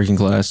bad for the working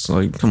class.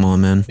 Like, come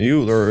on, man.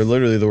 You are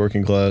literally the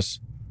working class.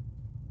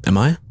 Am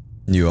I?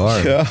 You are.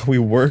 Yeah, we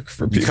work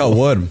for You people. cut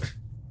wood.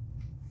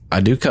 I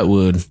do cut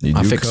wood. You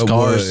I do fix cut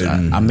cars. wood.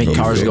 I make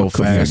cars go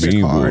fast.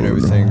 Car and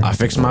everything. I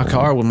fix my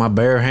car with my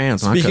bare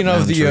hands. and I Speaking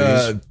cut of down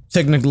the trees.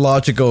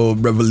 technological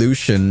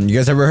revolution, you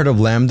guys ever heard of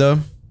Lambda?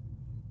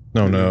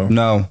 No.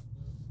 No.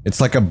 It's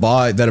like a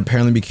bot that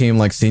apparently became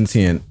like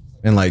sentient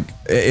and like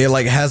it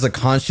like has a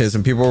conscience,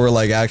 and people were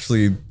like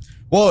actually,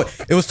 well,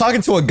 it was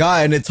talking to a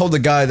guy and it told the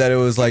guy that it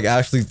was like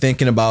actually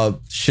thinking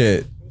about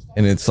shit,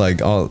 and it's like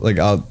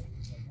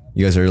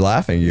you guys are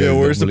laughing. You Yeah, guys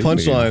where's the don't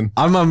believe me. punchline?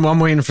 I'm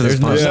waiting for this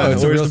There's no- punchline. Yeah,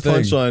 it's a where's real the thing.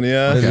 punchline?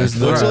 Yeah. Okay. What's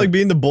it Alright. like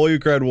being the boy who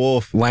cried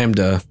wolf?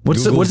 Lambda.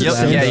 What's Google it?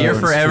 this. Yeah, you're It's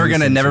forever pretty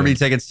gonna never be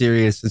sincere. taken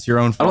serious. It's your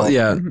own I fault. don't,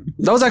 yeah,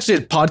 that was actually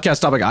a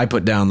podcast topic I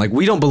put down. Like,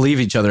 we don't believe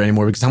each other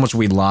anymore because how much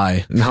we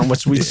lie and how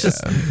much we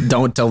just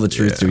don't tell the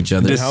truth to each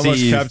other. Just- How much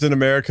Deceive. Captain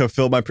America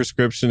filled my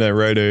prescription at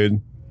Rite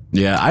Aid?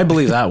 Yeah, I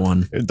believe that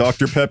one.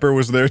 Dr. Pepper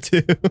was there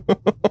too.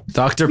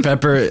 Dr.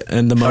 Pepper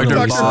and the Mona Dr.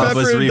 Lisa. Bob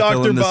was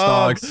refilling the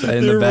stocks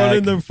in the They're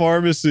running back. the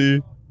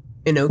pharmacy.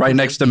 Right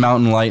next to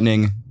Mountain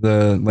Lightning.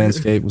 The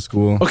landscape was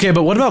cool. Okay,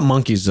 but what about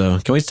monkeys though?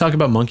 Can we talk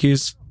about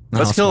monkeys?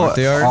 Let's How kill smart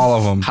they are. all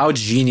of them. How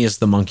genius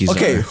the monkeys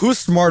Okay, are. who's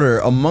smarter,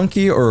 a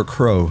monkey or a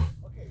crow?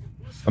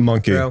 A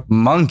monkey. Bro.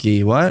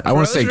 Monkey, what? I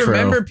want to say crow.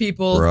 remember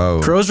people. Crow.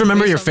 Crows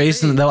remember your Based on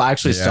face and they'll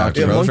actually stalk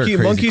you. Yeah, crows are monkey-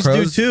 crazy. monkeys do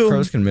Crows- too.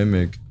 Crows can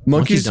mimic.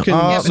 Monkeys don't- can.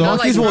 Yeah, but not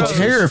monkeys like will crows.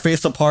 tear your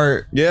face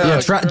apart.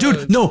 Yeah. Yeah,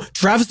 dude, no,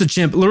 Travis the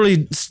chimp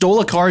literally stole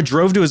a car,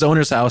 drove to his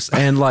owner's house,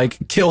 and like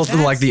killed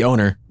like the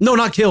owner. No,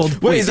 not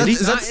killed. Wait, is did that, he?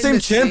 is that the Not in same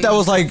the chimp same- that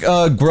was like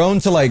grown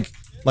to like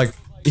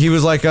he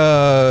was like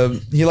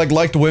he like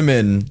liked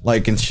women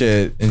like and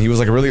shit, and he was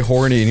like really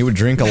horny and he would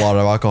drink a lot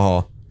of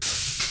alcohol.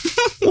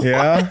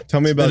 Yeah.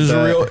 Tell me about That is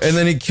that. real. And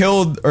then he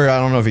killed, or I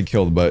don't know if he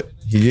killed, but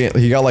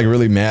he got like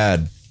really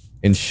mad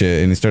and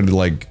shit, and he started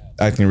like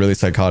acting really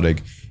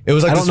psychotic. It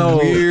was like I this don't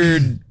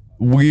know.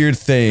 weird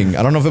thing.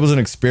 I don't know if it was an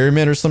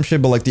experiment or some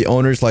shit, but like the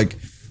owners like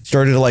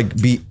started to like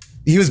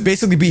he was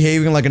basically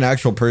behaving like an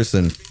actual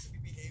person.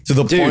 To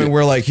the point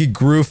where like he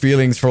grew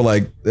feelings for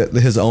like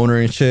his owner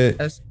and shit,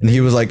 and he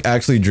was like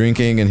actually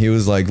drinking, and he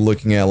was like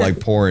looking at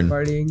like porn.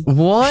 Partying.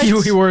 What?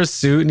 He wore a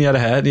suit and he had a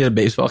hat. And he had a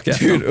baseball cap.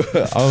 Dude,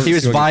 He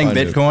was buying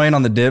Bitcoin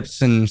on the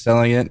dips and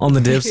selling it. On the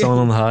dip, selling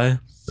on the high.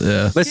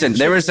 Yeah. Listen,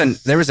 there was a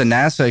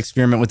NASA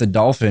experiment with a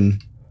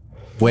dolphin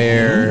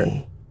where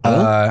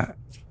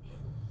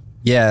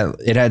yeah,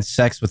 it had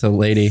sex with a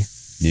lady.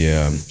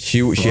 Yeah, she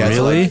had to,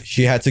 Really? like,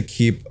 she had to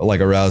keep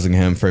like arousing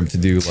him for him to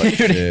do like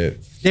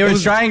shit. They were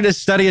trying to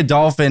study a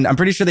dolphin. I'm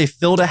pretty sure they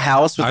filled a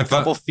house with I a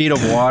couple thought- feet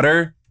of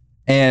water,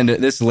 and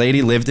this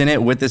lady lived in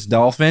it with this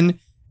dolphin.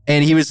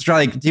 And he was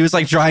trying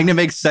to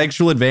make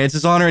sexual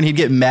advances on her, and he'd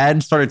get mad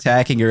and start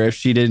attacking her if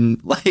she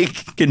didn't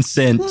like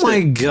consent. Oh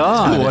my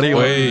god. What do you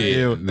want me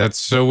to Wait, do? that's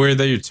so weird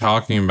that you're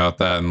talking about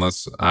that.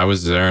 Unless I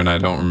was there and I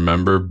don't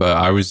remember, but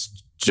I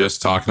was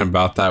just talking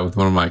about that with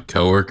one of my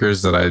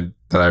coworkers that I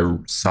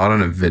saw it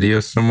in a video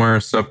somewhere or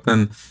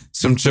something.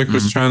 Some chick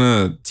was trying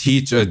to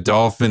teach a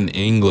dolphin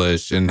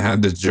English and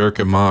had to jerk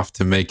him off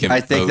to make him.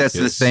 I think that's the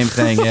focus. same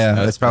thing. Yeah,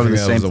 that's probably the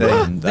same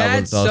thing.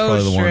 That's so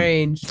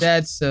strange.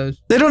 That's so.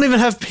 They don't even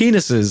have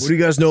penises. What do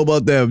you guys know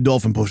about that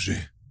dolphin pussy?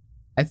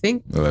 I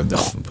think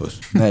Dolphin puss.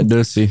 That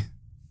dussy.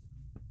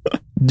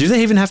 Do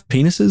they even have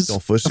penises?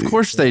 Dolphin. Of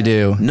course they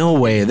do. No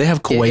way. They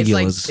have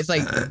coagulas. it's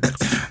like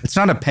It's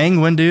not a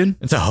penguin, dude.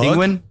 It's a hook?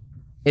 penguin.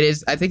 it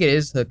is. I think it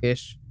is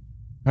hookish.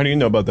 How do you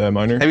know about that,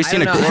 Minor? Have you I seen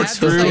don't a know.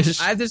 corkscrew?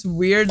 I have this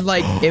weird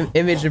like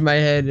image in my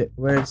head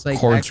where it's like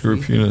Corkscrew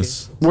actually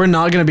penis. We're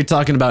not going to be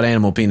talking about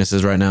animal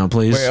penises right now,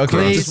 please. Wait, okay.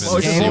 Please, Just,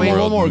 please. just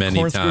one more Many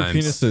corkscrew times.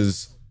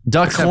 penises.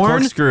 Ducks have Corn?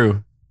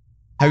 corkscrew.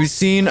 Have you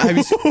seen? Who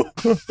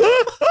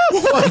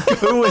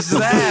was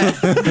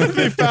that?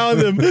 They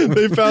found him.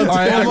 They found All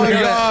right, him. oh my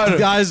god,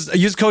 guys!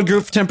 Use code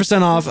group for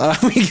 10% off.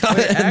 We got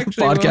Wait, it in the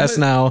actually, podcast what?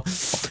 now.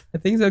 I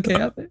think it's okay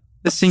out there.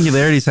 The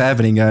singularity's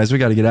happening, guys. We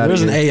got to get out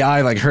There's of an here.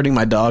 AI like hurting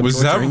my dog.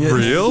 Was that torturing it.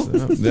 real?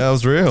 That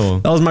was real.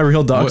 That was my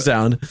real dog What?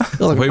 sound. I was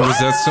like, Wait, was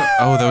that?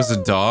 Oh, that was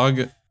a dog,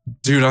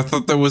 dude. I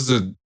thought that was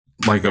a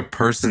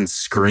person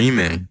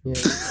screaming. Yeah.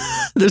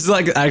 There's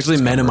like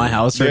actually men in my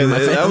house Yeah, hurting my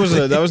that was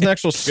family. that was an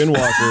actual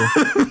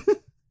skinwalker.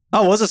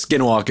 I was a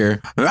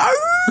skinwalker.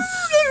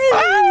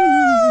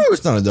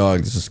 It's not a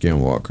dog. It's a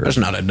skinwalker. That's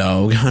not a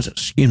dog. That's a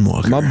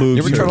skinwalker. My boobs.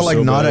 You ever try to hurt like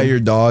so nod bad. at your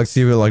dog,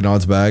 see if it like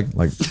nods back,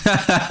 like All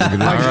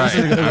right,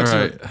 all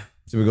right.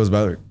 see if it goes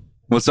back.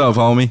 What's up,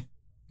 homie?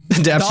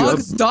 Daps you up.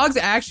 Dogs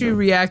actually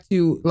react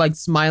to like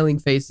smiling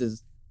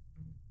faces.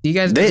 Do you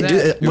guys They do do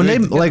that? when they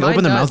Because like mine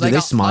open their does. mouth. Do Like, they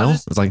I'll smile?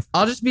 just- It's like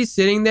I'll just be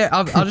sitting there.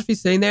 I'll just be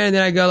sitting there, and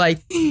then I go like,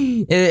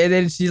 and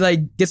then she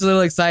like gets a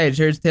little excited.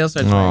 Her tail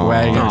starts Aw.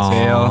 Wagging her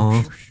tail.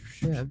 Aw.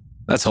 Yeah.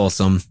 That's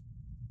wholesome.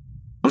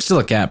 I'm still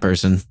a cat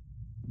person.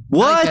 I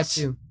like that What?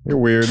 too. You're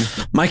weird.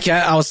 My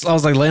cat, I was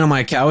like laying on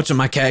my couch and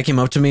my cat came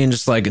up to me and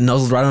just like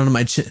nuzzled right under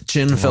my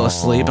chin and fell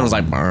asleep. And I was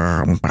like,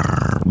 brr,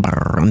 brr,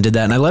 brr, and did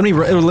that. And I let me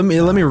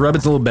rub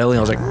its little belly.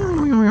 I was like,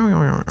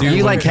 Do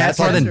you like cats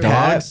more than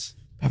dogs?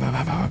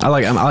 I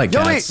like Yo,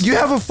 cats. wait, you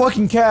have a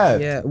fucking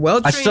cat. Yeah.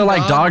 Well, I still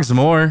like dogs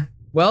more.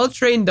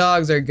 Well-trained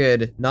dogs are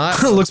good.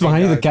 Not Looks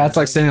behind you. The cat's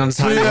like standing on his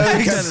hind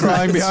legs. Cat's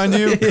crying behind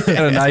you.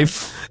 And a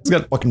knife. It's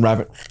got a fucking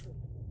rabbit.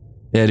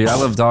 Yeah, dude, I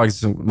love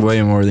dogs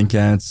way more than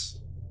cats.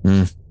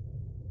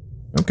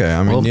 Okay,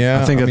 I mean,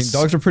 Well, I think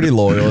dogs are pretty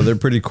loyal. They're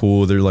pretty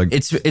cool. They're like,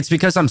 It's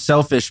because I'm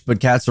selfish, but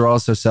cats are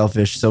also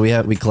selfish, so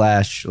we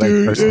clash like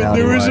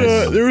personality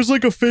There was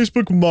like a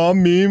Facebook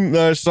mom meme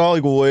that I saw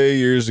like way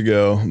years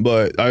ago,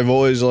 but I've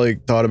always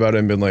like thought about it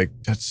and been like,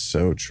 that's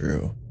so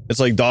true.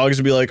 It's like dogs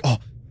would be like, oh,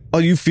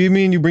 you feed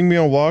me and you bring me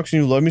on walks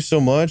and you love me so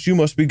much, you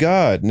must be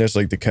God. And it's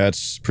like the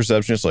cat's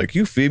perception. It's like,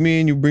 you feed me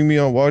and you bring me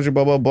on walks,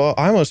 blah blah blah.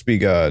 I must be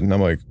God. And I'm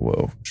like,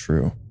 whoa,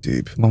 true,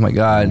 deep. Oh my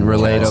god,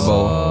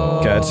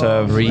 relatable. Cats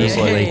have this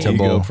like Relatable.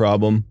 ego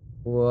problem.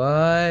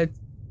 What?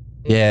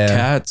 Yeah.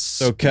 Cats.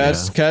 So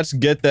cats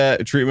get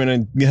that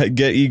treatment and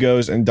get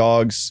egos, and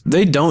dogs.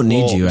 They don't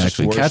need Well, you, just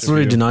actually. Cats worship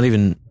literally you. do not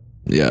even.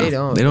 Yeah, They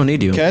don't. They don't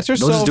need you. Cats are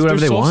They'll just do whatever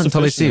they want until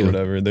they see you. or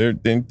whatever.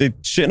 They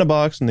shit in a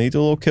box and they eat a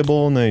little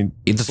kibble and they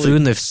Eat the food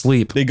and they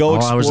sleep. They go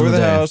all hours explore of the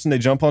day. house and they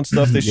jump on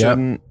stuff they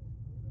shouldn't,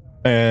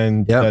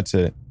 and that's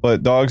it.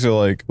 But dogs are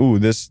like, ooh,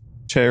 this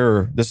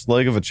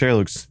leg of a chair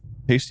looks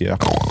tasty. I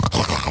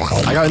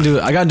got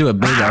into a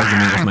big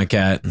argument with my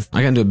cat.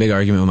 I got into a big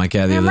argument with my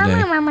cat the other day.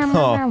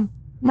 Huh.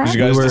 Did you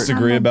guys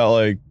disagree about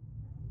like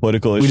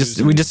political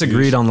issues? We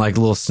disagreed on like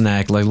little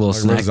snack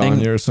lasagna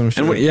thing or some shit.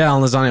 And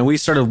on lasagna. And we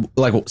started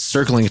like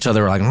circling each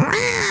other. We're like, You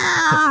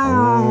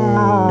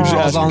should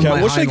ask your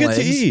cat, what should I get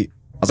to eat?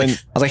 I was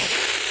like,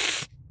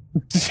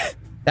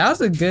 That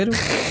was a good one.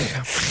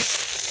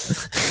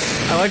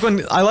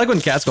 I like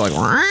when cats go like.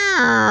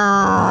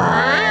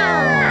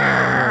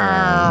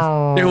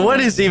 Dude, what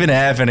is even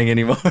happening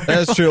anymore?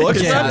 That's true.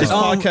 Let's Yeah. wrap this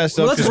podcast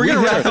up because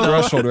we're at a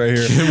threshold right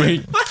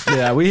here.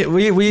 Yeah, we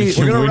We're gonna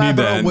We wrap need it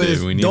to up end with, it.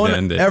 We need to don't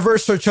end it. ever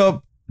search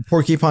up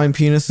porcupine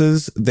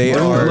penises. They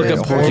Don't are look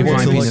up horrible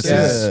porcupine to look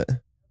penises. at.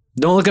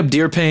 Don't look up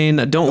deer pain.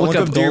 Don't look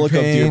up deer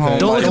pain.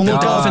 Don't look up the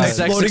up dolphin sex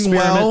exploding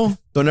experiment. well.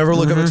 Don't ever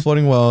look up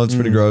exploding well. It's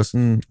pretty gross.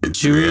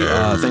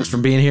 Chewy, thanks for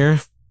being here.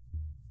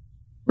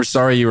 We're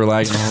sorry you were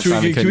lagging the whole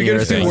time. Can we get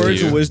a few Thank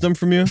words you. of wisdom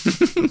from you?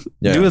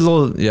 Yeah. Do a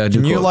little, do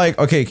Can you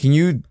cool. can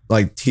you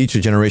like teach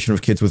a generation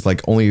of kids with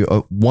like only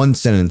one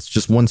sentence,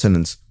 just one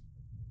sentence?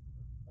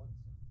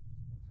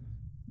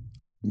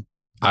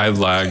 I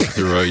lagged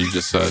through what you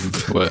just said.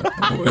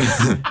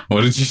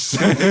 What did you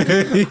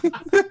say?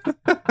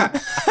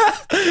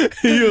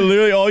 You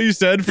literally all you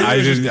said. For I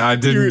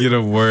didn't get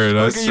a word.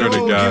 I swear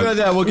to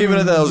God. We'll give it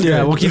at that.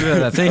 Yeah, we'll keep it at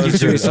that. Thank you,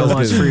 Chewy, so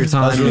much for your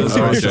time.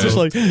 Okay. Just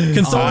like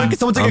Can someone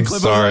take a I'm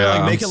clip sorry, of it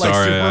and I'm make it like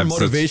sorry, super I'm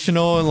such-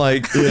 motivational and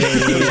like put a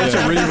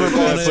reverb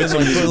on it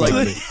and put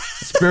like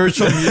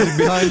spiritual music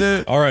behind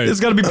it? all right. It's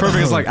got to be perfect.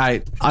 It's like,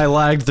 I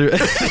lagged through.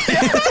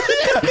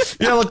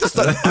 Yeah, look,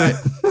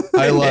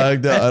 I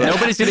lagged.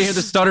 Nobody's gonna hear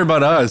the stutter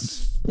but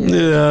us.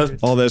 Yeah.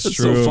 All that's It's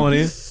true. so funny.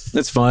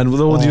 It's fun.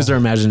 We'll use our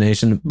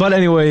imagination. But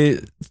anyway,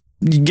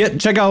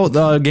 check out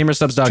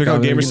gamersubs.com. Check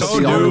out You can Gamersubs.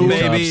 see all the New new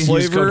baby. cups.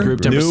 Use code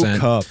group 10%. New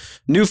cup.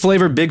 New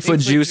flavor Bigfoot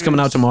juice coming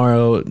out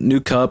tomorrow. New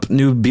cup,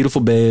 new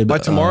beautiful babe. By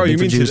tomorrow, you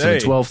Bigfoot mean juice on the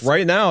today? 12th.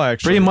 Right now,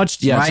 actually. Pretty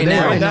much, yeah. Right today,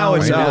 now. Right now,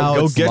 it's Right out. now,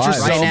 Go it's get live.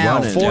 yourself Right now.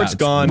 one before it's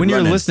gone. When you're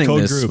Run it. listening to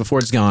Code this, group. before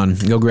it's gone,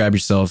 go grab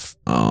yourself.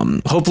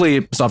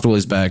 Hopefully, Softwell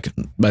is back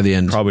by the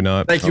end. Probably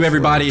not. Thank you,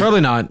 everybody.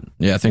 Probably not.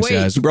 Yeah, thanks, Wait.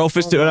 guys. Bro,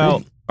 fist it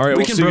out. All right,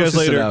 We we'll can see you guys bro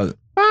fist it later. out.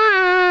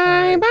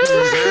 Bye.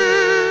 Bye.